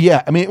with it. Oh,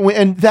 yeah. I mean,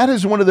 and that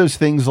is one of those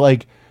things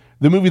like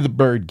the movie The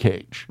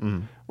Birdcage.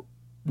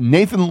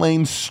 Nathan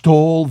Lane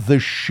stole the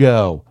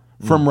show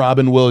from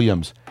Robin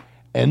Williams.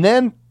 And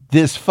then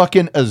this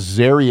fucking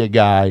Azaria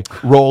guy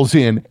rolls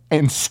in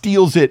and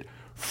steals it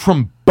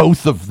from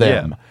both of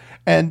them.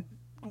 And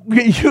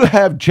you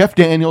have Jeff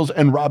Daniels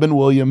and Robin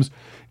Williams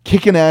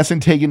kicking ass and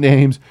taking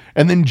names.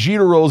 And then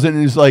Jeter rolls in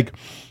and he's like,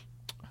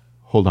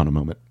 hold on a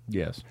moment.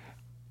 Yes.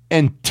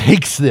 And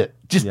takes it.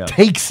 Just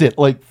takes it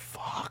like,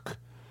 fuck.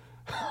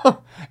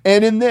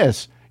 And in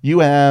this, you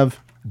have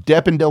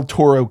Depp and Del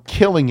Toro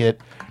killing it.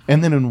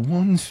 And then in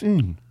one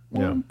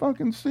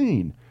fucking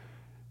scene,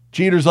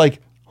 Jeter's like,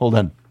 hold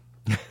on.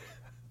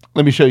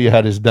 Let me show you how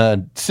it's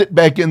done. Sit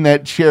back in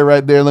that chair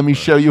right there. Let me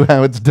show you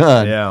how it's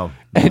done.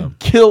 And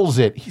kills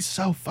it. He's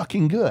so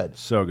fucking good.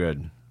 So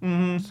good.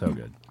 So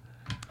good.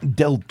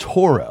 Del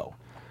Toro.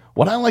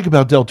 What I like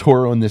about Del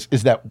Toro in this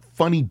is that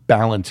funny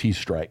balance he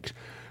strikes.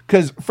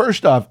 Because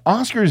first off,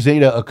 Oscar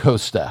Zeta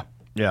Acosta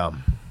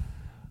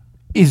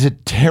is a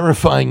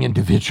terrifying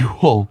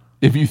individual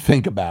if you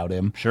think about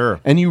him.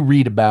 Sure. And you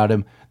read about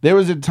him. There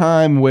was a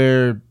time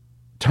where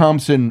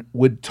Thompson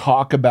would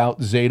talk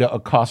about Zeta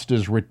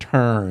Acosta's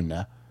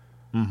return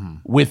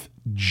with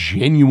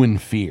genuine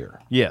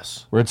fear.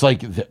 Yes. Where it's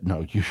like,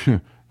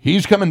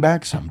 he's coming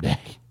back someday.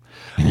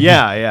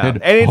 Yeah.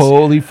 And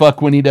holy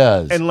fuck when he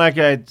does. And like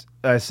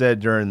I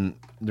said during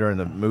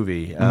the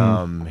movie,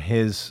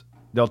 his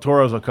Del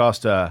Toro's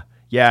Acosta,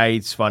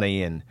 he's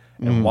funny and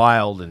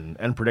wild and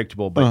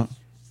unpredictable, but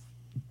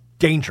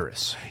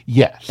dangerous.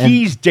 Yes.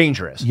 He's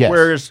dangerous. Yes.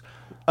 Whereas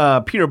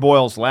Peter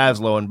Boyle's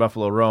Laszlo in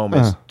Buffalo Rome,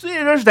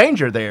 there's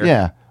danger there.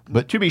 Yeah.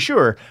 But to be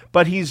sure,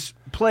 but he's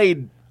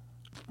played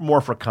more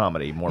for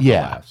comedy, more for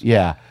laughs.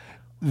 Yeah.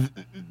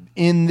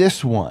 In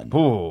this one.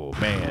 Oh,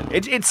 man.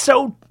 It's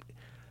so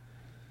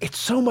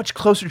much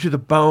closer to the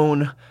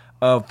bone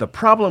of the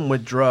problem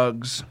with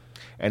drugs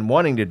and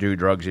wanting to do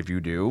drugs if you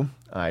do.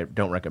 I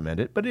don't recommend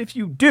it. But if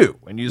you do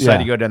and you decide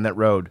to go down that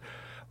road,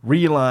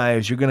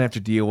 realize you're going to have to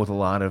deal with a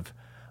lot of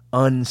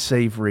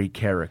unsavory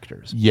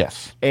characters.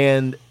 Yes.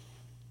 And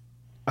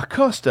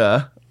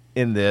Acosta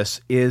in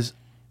this is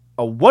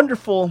a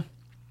wonderful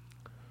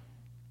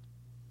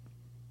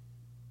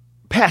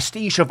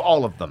pastiche of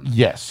all of them.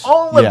 Yes.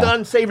 All of the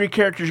unsavory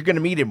characters you're going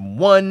to meet in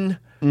one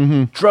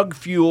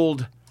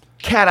drug-fueled,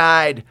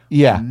 cat-eyed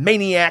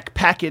maniac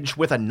package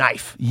with a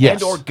knife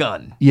and or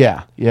gun.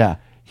 Yeah.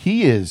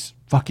 He is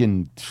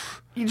fucking...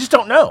 You just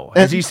don't know.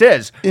 As he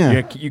says,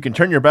 you can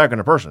turn your back on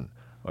a person,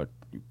 but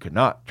you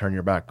cannot turn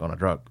your back on a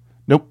drug.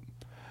 Nope.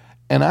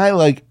 And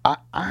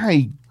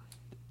I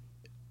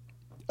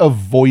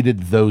avoided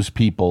those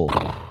people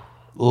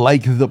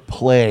like the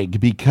plague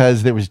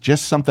because there was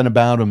just something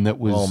about them that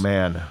was... Oh,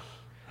 man.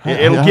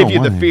 It'll give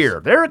you the fear.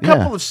 There are a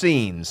couple of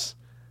scenes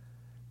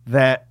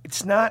that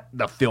it's not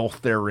the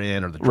filth they're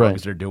in or the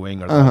drugs they're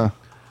doing or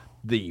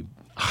the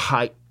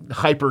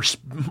hyper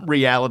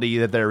reality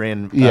that they're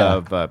in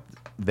of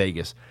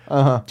Vegas.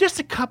 Uh-huh. Just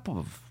a couple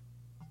of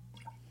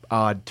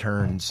odd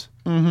turns,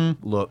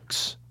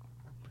 looks,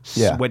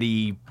 Yeah.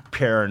 sweaty,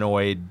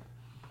 paranoid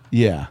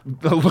Yeah.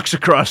 looks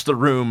across the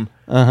room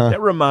that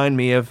remind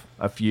me of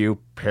a few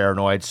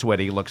paranoid,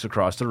 sweaty looks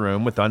across the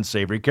room with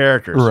unsavory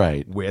characters.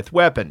 Right. With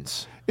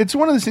weapons. It's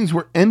one of those things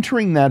where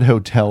entering that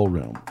hotel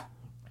room,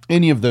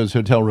 any of those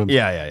hotel rooms,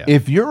 Yeah.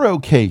 if you're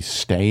okay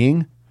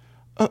staying,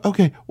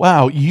 okay,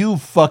 wow, you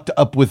fucked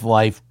up with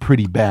life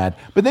pretty bad.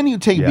 But then you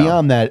take it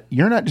beyond that,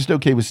 you're not just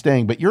okay with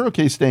staying, but you're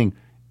okay staying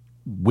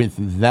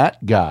with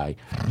that guy.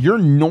 Your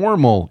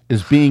normal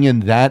is being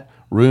in that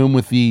room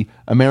with the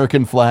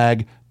American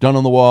flag done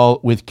on the wall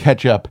with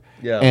ketchup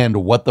and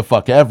what the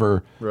fuck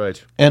ever.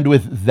 Right. And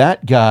with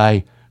that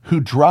guy who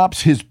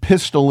drops his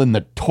pistol in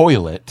the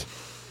toilet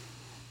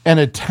and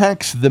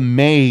attacks the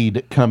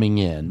maid coming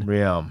in.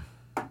 Yeah.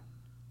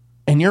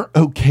 And you're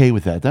okay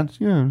with that. That's,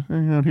 hang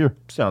out here.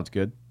 Sounds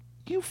good.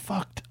 You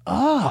fucked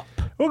up.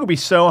 We're going to be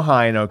so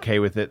high and okay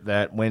with it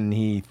that when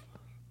he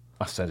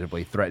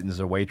ostensibly threatens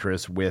a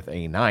waitress with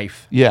a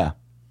knife,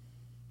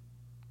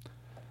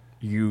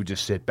 you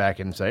just sit back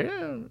and say,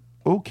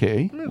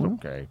 okay. It's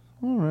okay.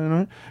 All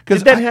right.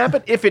 Did that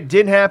happen? If it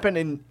did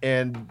happen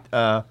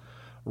and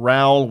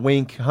Raoul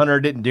Wink Hunter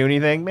didn't do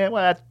anything, man,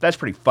 well, that's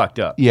pretty fucked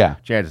up. Yeah.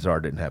 Chances are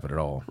it didn't happen at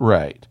all.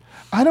 Right.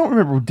 I don't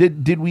remember.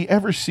 Did we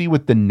ever see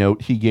what the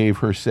note he gave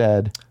her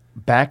said?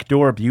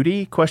 Backdoor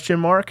Beauty? ?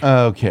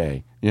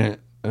 Okay. Yeah.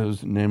 That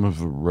was the name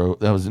of a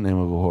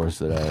horse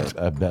that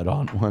I bet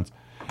on once.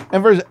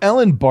 And there's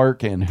Ellen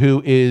Barkin,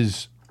 who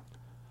is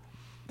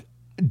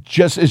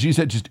just, as you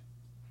said, just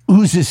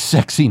oozes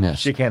sexiness.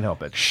 She can't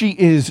help it. She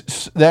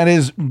is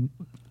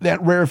that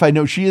rarefied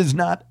note. She is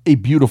not a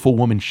beautiful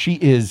woman. She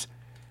is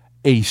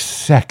a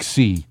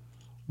sexy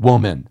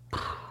woman.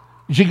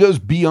 She goes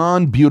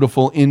beyond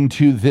beautiful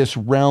into this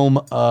realm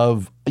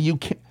of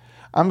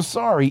I'm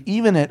sorry,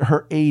 even at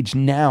her age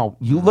now,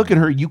 you look at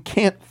her, you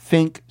can't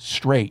think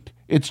straight.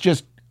 It's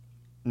just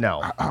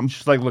no. I'm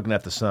just like looking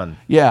at the sun.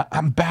 Yeah,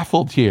 I'm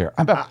baffled here.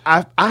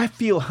 I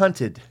feel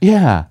hunted.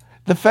 Yeah.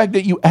 The fact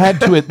that you add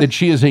to it that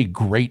she is a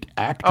great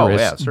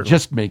actress certainly.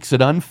 just makes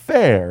it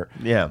unfair.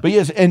 Yeah. But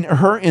yes, and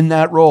her in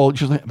that role,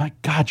 she's like, my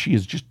God, she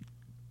is just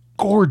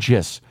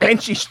gorgeous.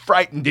 And she's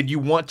frightened, and you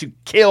want to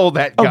kill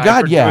that guy. Oh,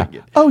 God, for yeah.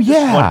 doing it. Oh,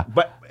 yeah.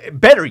 But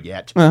better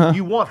yet,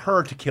 you want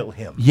her to kill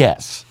him.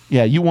 Yes.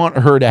 Yeah, you want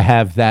her to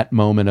have that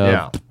moment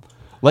of,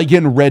 like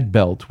in Red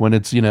Belt, when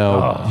it's,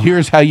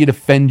 here's how you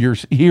defend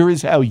here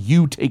is how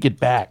you take it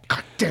back.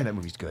 God damn, that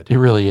movie's good. It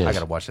really is. I got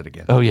to watch it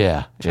again. Oh,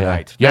 yeah.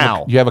 Tonight. Yeah.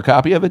 Now. You have a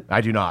copy of it?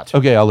 I do not.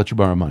 Okay, I'll let you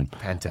borrow mine.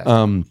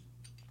 Fantastic.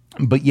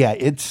 But yeah,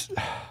 it's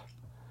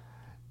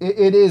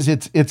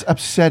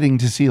upsetting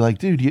to see, like,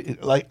 dude,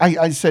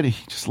 I said,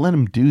 just let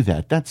him do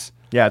that.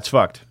 It's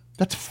fucked.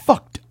 That's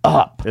fucked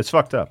up. It's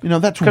fucked up.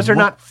 That's because they're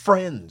not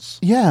friends.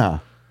 Yeah.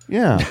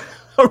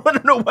 I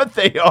don't know what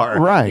they are.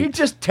 Right. You're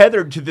just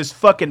tethered to this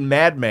fucking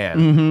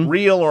madman,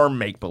 real or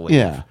make believe.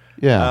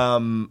 Yeah.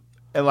 And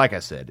like I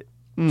said,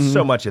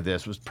 so much of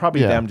this was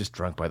probably them just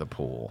drunk by the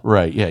pool.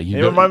 Right. Yeah.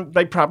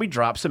 They probably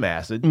dropped some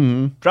acid,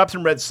 dropped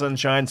some red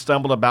sunshine,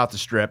 stumbled about the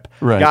strip,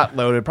 got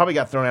loaded, probably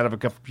got thrown out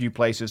of a few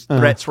places.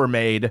 Threats were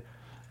made.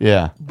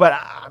 Yeah. But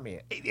I mean,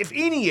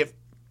 if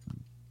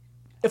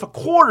a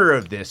quarter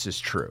of this is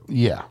true,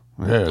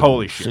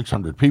 holy shit,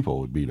 600 people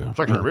would be there.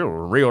 600 people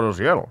in Rio de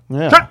Janeiro.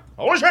 Yeah. Shit!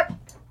 Holy shit!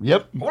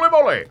 Yep. Holy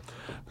moly!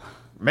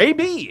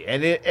 Maybe,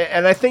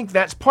 and I think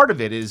that's part of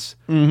it is,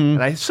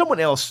 and someone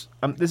else.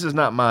 This is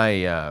not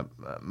my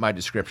my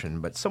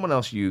description, but someone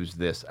else used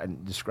this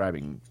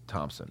describing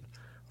Thompson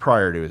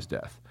prior to his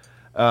death.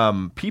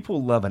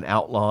 People love an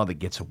outlaw that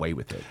gets away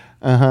with it.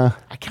 I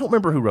can't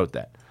remember who wrote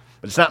that,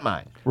 but it's not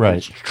mine. Right.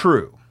 It's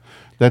true.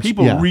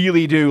 People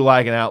really do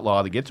like an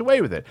outlaw that gets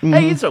away with it.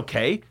 Hey, it's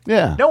okay.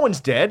 Yeah. No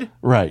one's dead.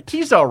 Right.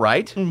 He's all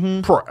right.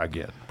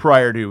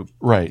 Prior to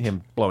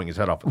him blowing his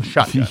head off with a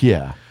shotgun.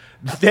 Yeah.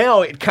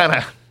 Now it kind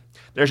of,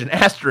 there's an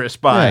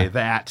asterisk by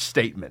that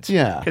statement.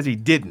 Yeah. Because he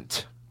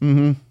didn't.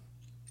 He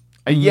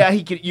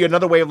could.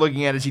 Another way of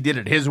looking at it is he did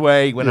it his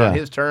way. He went on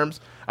his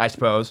terms, I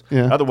suppose.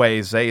 Yeah. Other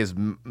ways say his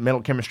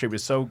mental chemistry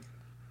was so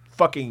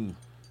fucking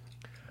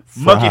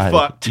monkey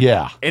fucked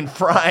and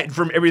fried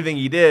from everything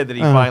he did that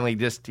he finally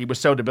he was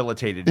so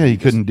debilitated. Yeah, he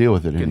couldn't deal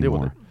with it anymore. Deal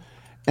with it.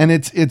 And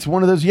it's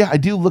one of those, I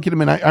do look at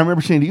him, and I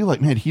remember saying to you,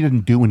 like, man, he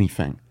didn't do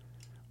anything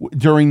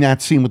during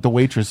that scene with the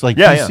waitress. Like,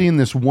 you've seen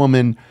this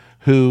woman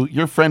who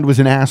your friend was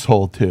an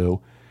asshole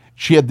to.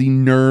 She had the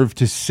nerve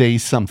to say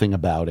something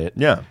about it.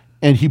 Yeah.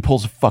 And he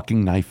pulls a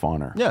fucking knife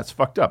on her. Yeah, it's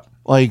fucked up.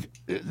 Like,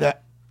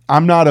 that.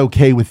 I'm not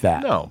okay with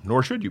that. No,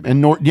 nor should you be.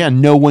 And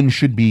no one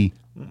should be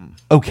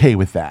okay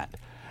with that.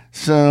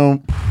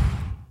 So,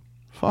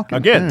 fucking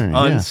again,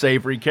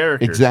 unsavory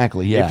characters.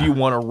 Exactly, yeah. If you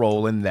want to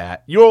roll in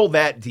that, you roll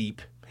that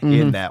deep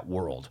in that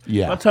world.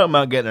 Yeah. I'm not talking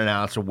about getting an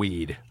ounce of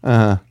weed.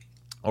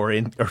 Or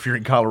if you're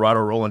in Colorado,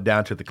 rolling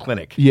down to the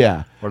clinic.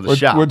 Yeah. Or the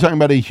shop. We're talking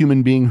about a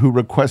human being who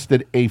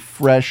requested a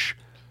fresh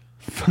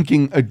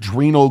fucking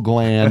adrenal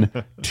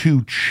gland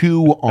to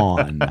chew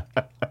on.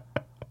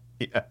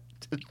 Yeah.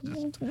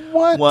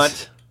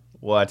 What?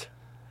 What?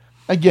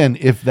 Again,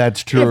 if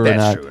that's true or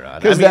not.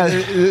 Because that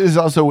is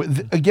also,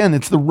 again,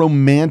 it's the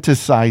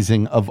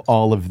romanticizing of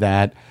all of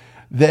that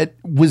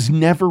was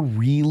never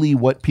really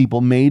what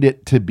people made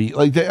it to be.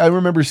 Like, I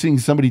remember seeing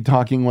somebody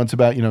talking once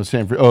about,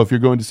 if you're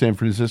going to San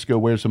Francisco,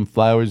 wear some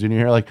flowers in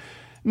your hair. Like,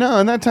 no,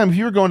 in that time, if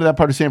you were going to that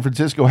part of San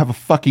Francisco, have a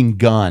fucking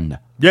gun.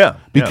 Yeah.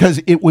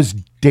 Because it was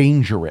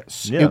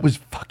dangerous. Yeah. It was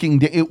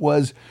it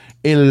was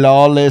a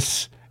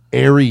lawless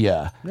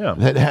area Yeah.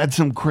 that had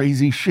some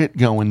crazy shit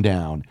going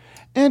down.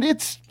 And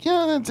it's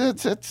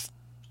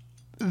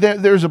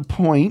there's a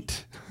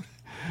point,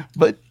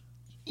 but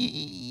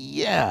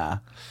yeah,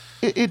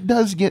 it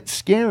does get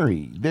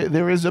scary.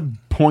 There is a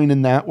point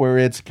in that where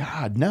it's,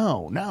 God,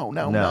 no.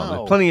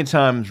 There's plenty of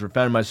times where I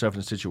found myself in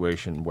a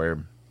situation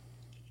where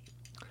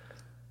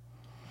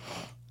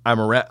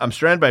I'm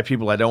surrounded by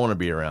people I don't want to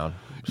be around.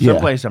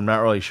 Someplace I'm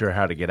not really sure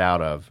how to get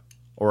out of,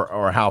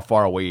 or how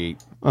far away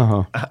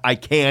I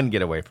can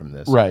get away from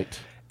this. Right.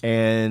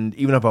 And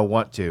even if I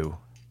want to,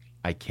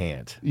 I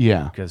can't.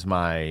 Yeah. Because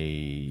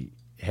my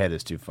head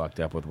is too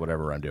fucked up with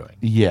whatever I'm doing.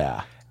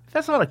 Yeah.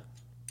 That's not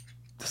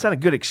a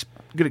good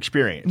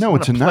experience. No,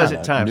 it's not a not.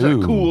 pleasant time. It's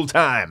not a cool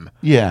time.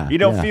 Yeah. You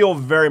don't feel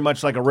very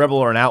much like a rebel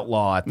or an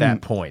outlaw at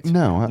that point.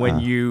 No. When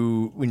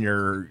you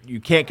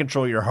can't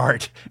control your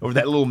heart over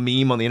that little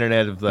meme on the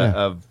internet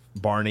of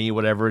Barney,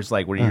 whatever. It's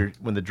like when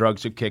the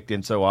drugs have kicked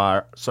in so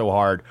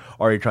hard,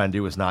 all you're trying to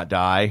do is not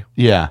die.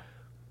 Yeah.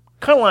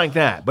 Kind of like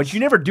that, but you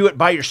never do it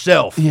by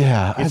yourself.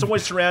 Yeah. It's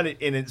always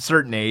surrounded in a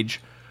certain age,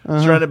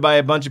 surrounded by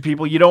a bunch of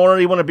people you don't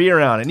really want to be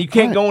around, and you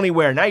can't go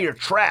anywhere. Now you're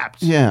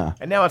trapped. Yeah.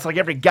 And now it's like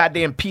every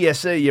goddamn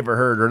PSA you ever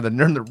heard, or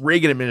the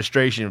Reagan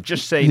administration of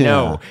just say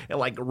no, and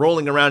like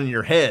rolling around in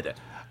your head.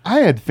 I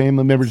had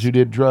family members who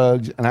did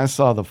drugs, and I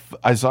saw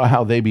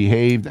how they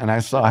behaved, and I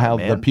saw how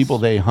the people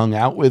they hung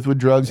out with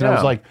drugs, and I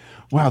was like,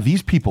 wow,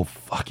 these people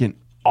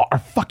are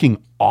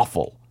fucking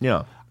awful.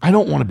 Yeah. I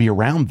don't want to be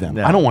around them.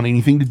 Yeah. I don't want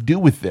anything to do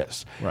with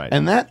this. Right.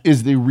 And that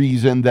is the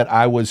reason that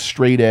I was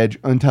straight edge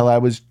until I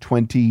was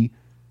 22.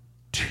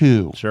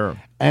 Sure.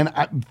 And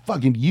I don't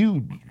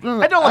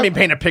let me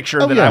paint a picture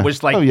that I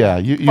was like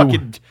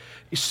fucking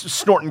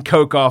snorting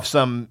coke off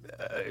some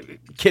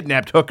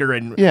kidnapped hooker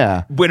in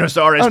Buenos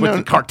Aires with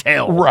the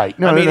cartel. Right.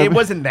 It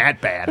wasn't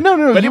that bad.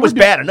 No. But it was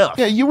bad enough.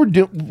 Yeah, you were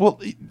doing...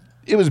 Well,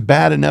 it was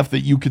bad enough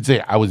that you could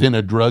say I was in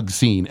a drug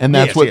scene. And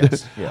that's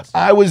yes.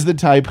 I was the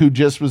type who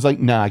just was like,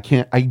 nah,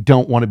 I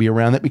don't want to be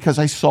around that, because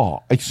I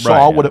saw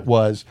what it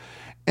was.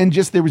 And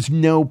just there was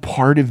no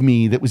part of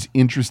me that was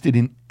interested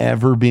in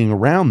ever being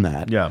around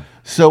that. Yeah.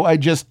 So I'm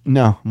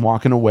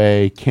walking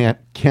away.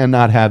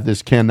 Cannot have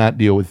this, cannot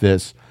deal with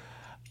this.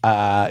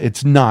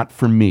 It's not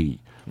for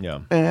me. Yeah.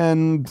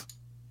 And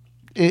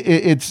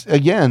it's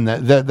again,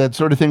 that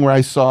sort of thing where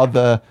I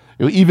saw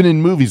even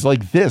in movies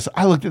like this,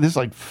 I looked at this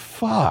like,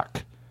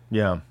 fuck.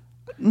 Yeah.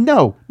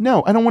 No,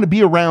 I don't want to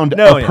be around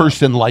a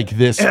person like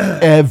this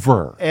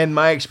ever. And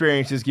my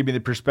experiences give me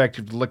the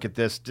perspective to look at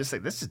this, just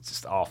like, this is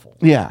just awful.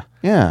 Yeah.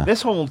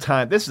 This whole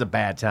time, this is a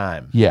bad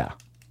time. Yeah.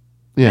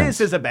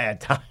 This is a bad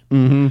time.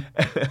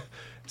 Mm-hmm.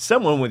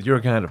 Someone with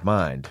your kind of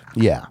mind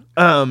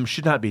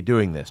should not be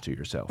doing this to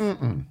yourself.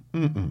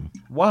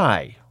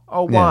 Why?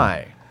 Oh,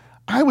 why?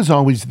 I was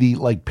always the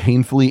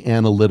painfully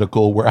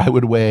analytical, where I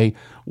would weigh,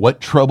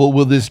 what trouble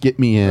will this get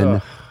me in?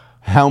 Ugh.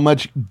 How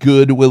much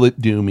good will it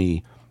do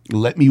me?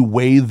 Let me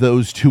weigh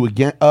those two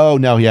again. Oh,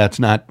 no, it's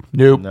not.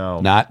 Nope.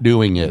 No. Not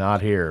doing it.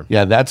 Not here.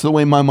 Yeah, that's the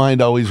way my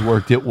mind always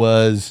worked. It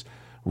was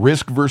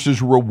risk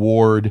versus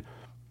reward,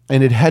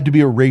 and it had to be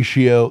a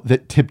ratio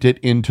that tipped it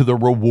into the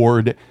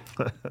reward,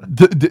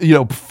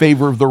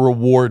 favor of the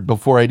reward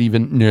before I'd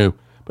even knew.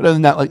 But other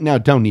than that, no,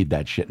 don't need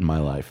that shit in my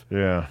life.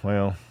 Yeah,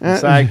 well,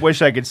 I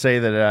wish I could say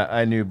that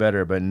I knew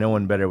better, but no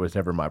one better was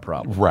ever my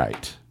problem.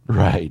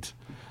 Right.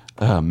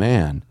 Oh,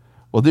 man.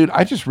 Well, dude,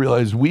 I just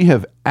realized we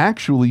have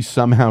actually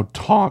somehow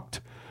talked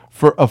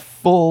for a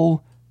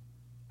full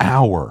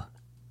hour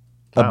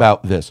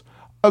about this.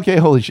 Okay,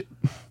 holy shit.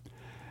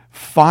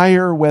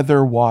 Fire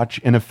weather watch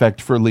in effect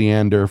for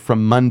Leander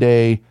from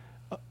Monday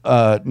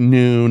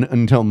noon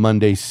until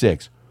Monday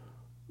 6.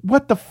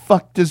 What the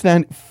fuck does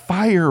that...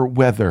 Fire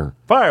weather.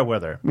 Fire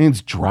weather.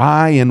 Means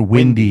dry and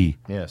windy.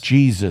 Yes.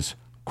 Jesus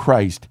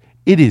Christ.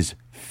 It is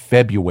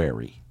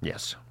February.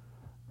 Yes.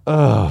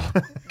 Oh,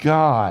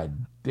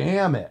 God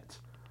damn it.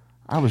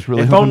 I was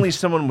really... If only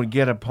someone would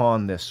get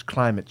upon this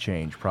climate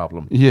change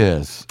problem.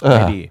 Yes.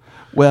 Maybe.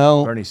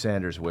 Well... Bernie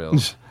Sanders will.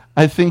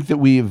 I think that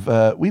we've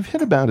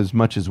hit about as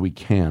much as we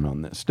can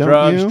on this,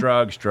 don't you?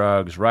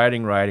 Drugs,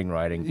 writing.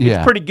 Yeah.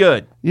 It's pretty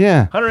good.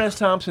 Yeah. Hunter S.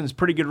 Thompson's a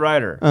pretty good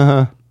writer.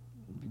 Uh-huh.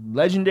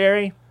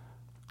 Legendary,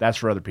 that's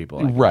for other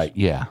people. Right,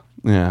 yeah.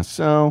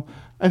 So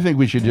I think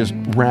we should just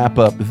wrap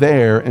up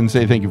there and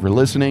say thank you for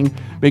listening.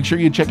 Make sure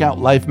you check out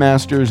Life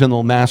Masters and the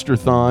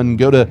Masterthon.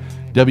 Go to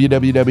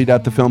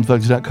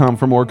www.thefilmthugs.com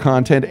for more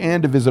content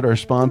and to visit our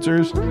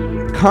sponsors.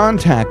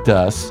 Contact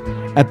us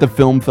at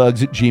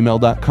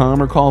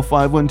thefilmthugs@gmail.com or call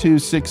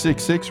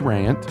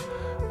 512-666-RANT.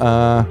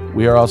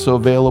 We are also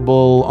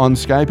available on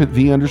Skype at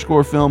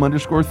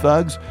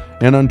 _film_thugs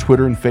and on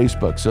Twitter and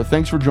Facebook. So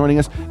thanks for joining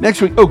us.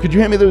 Next week, could you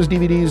hand me those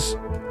DVDs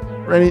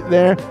right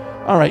there?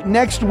 All right,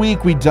 next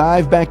week we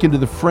dive back into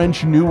the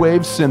French New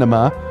Wave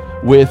cinema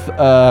with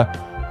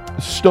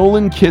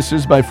Stolen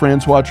Kisses by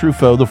Francois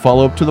Truffaut, the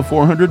follow-up to the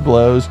 400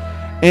 Blows.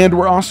 And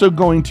we're also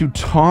going to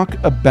talk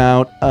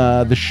about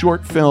the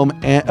short film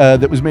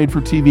that was made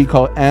for TV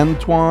called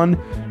Antoine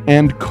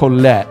and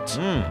Colette,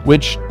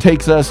 which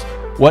takes us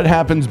what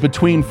happens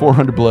between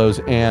 400 Blows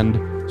and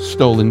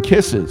Stolen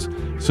Kisses.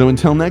 So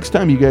until next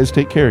time, you guys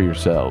take care of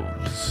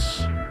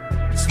yourselves.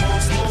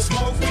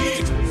 Smoke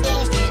weed.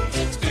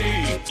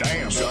 Hey,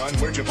 damn, son,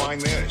 where'd you find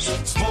this?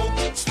 Smoke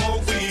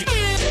weed.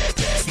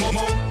 Smoke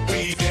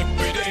weed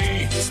every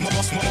day. Smoke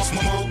weed.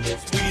 Smoke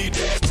weed.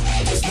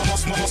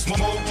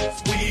 Smoke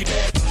weed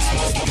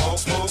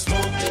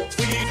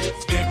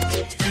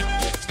every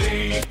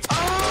day.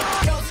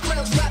 Yo,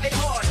 squirrels rap it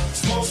hard.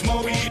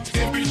 Smoke weed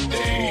every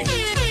day.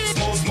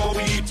 Smoke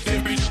weed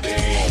every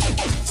day.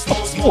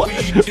 Smoke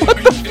weed every day. What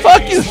the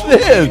fuck is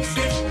this?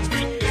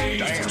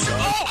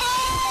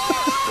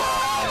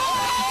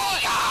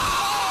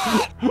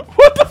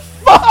 What the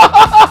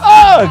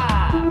fuck?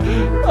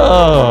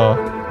 Oh.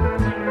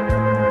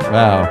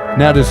 Wow.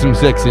 Now to some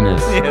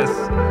sexiness. Yes.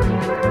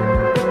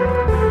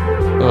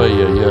 Oy,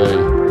 oy, oy.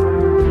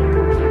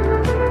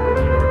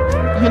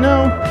 You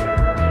know,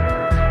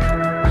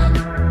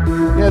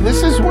 yeah,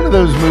 this is one of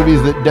those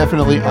movies that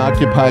definitely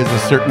occupies a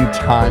certain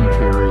time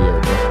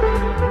period.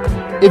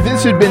 If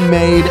this had been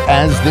made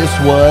as this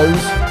was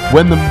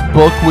when the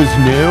book was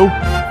new,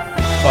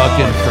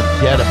 fucking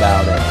forget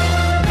about it.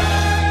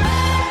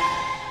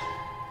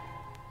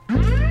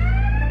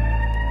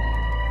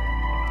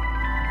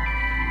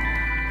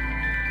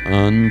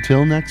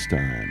 Until next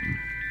time,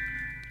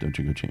 don't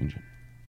you go change it.